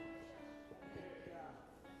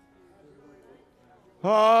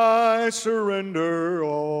 I surrender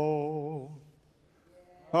all.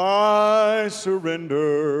 I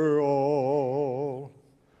surrender all.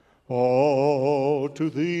 All to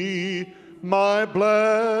thee, my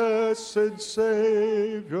blessed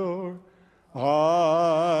Savior.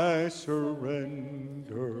 I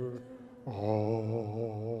surrender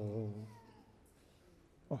all.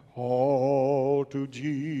 All to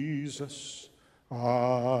Jesus,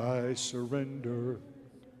 I surrender.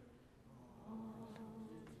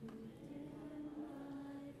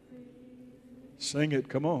 Sing it,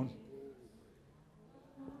 come on.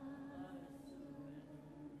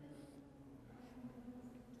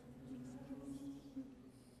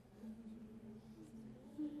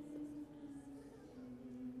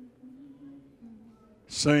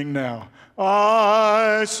 Sing now.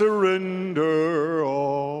 I surrender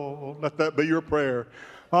all. Let that be your prayer.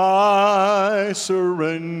 I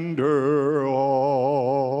surrender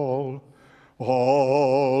all.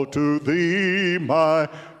 All to thee, my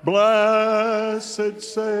blessed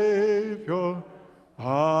Savior,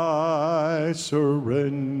 I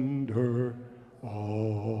surrender surrender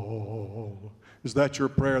all. Is that your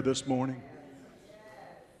prayer this morning?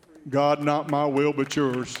 God, not my will, but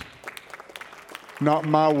yours. Not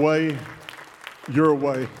my way, your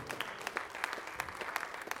way.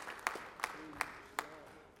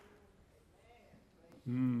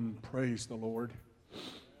 Praise the Lord.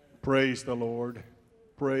 Praise the Lord.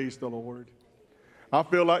 Praise the Lord. I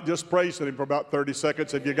feel like just praising him for about 30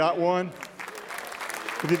 seconds. Have you got one?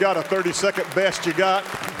 Have you got a 30-second best you got?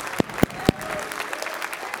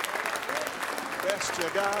 Best you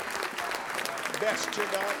got. Best you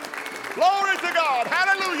got. Glory to God.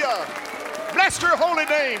 Hallelujah. Bless your holy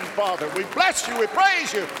name, Father. We bless you. We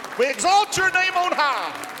praise you. We exalt your name on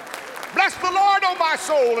high. Bless the Lord, O my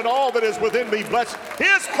soul, and all that is within me. Bless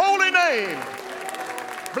his holy name.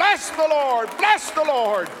 Bless the Lord. Bless the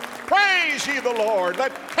Lord. Praise ye the Lord.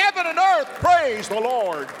 Let heaven and earth praise the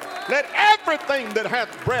Lord. Let everything that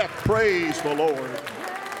hath breath praise the Lord.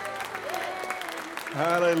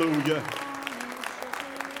 Hallelujah.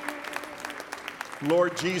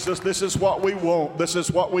 Lord Jesus, this is what we want. This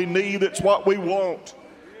is what we need. It's what we want.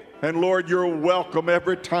 And Lord, you're welcome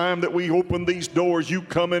every time that we open these doors. You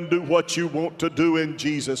come and do what you want to do in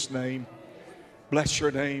Jesus' name. Bless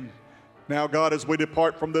your name. Now, God, as we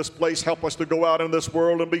depart from this place, help us to go out in this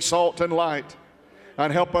world and be salt and light.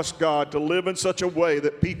 And help us, God, to live in such a way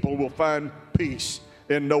that people will find peace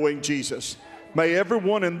in knowing Jesus. May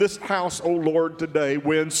everyone in this house, oh Lord, today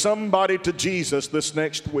win somebody to Jesus this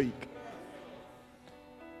next week.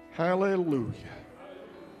 Hallelujah.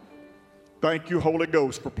 Thank you, Holy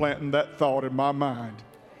Ghost, for planting that thought in my mind.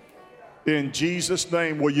 In Jesus'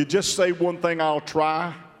 name, will you just say one thing? I'll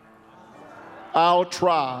try. I'll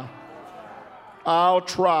try. I'll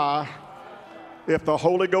try. If the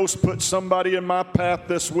Holy Ghost puts somebody in my path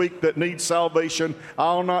this week that needs salvation,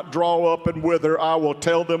 I'll not draw up and wither. I will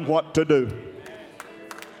tell them what to do.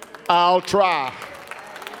 I'll try.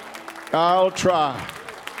 I'll try.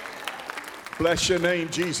 Bless your name,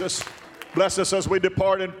 Jesus. Bless us as we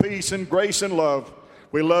depart in peace and grace and love.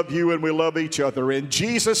 We love you and we love each other. In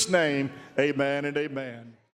Jesus' name, amen and amen.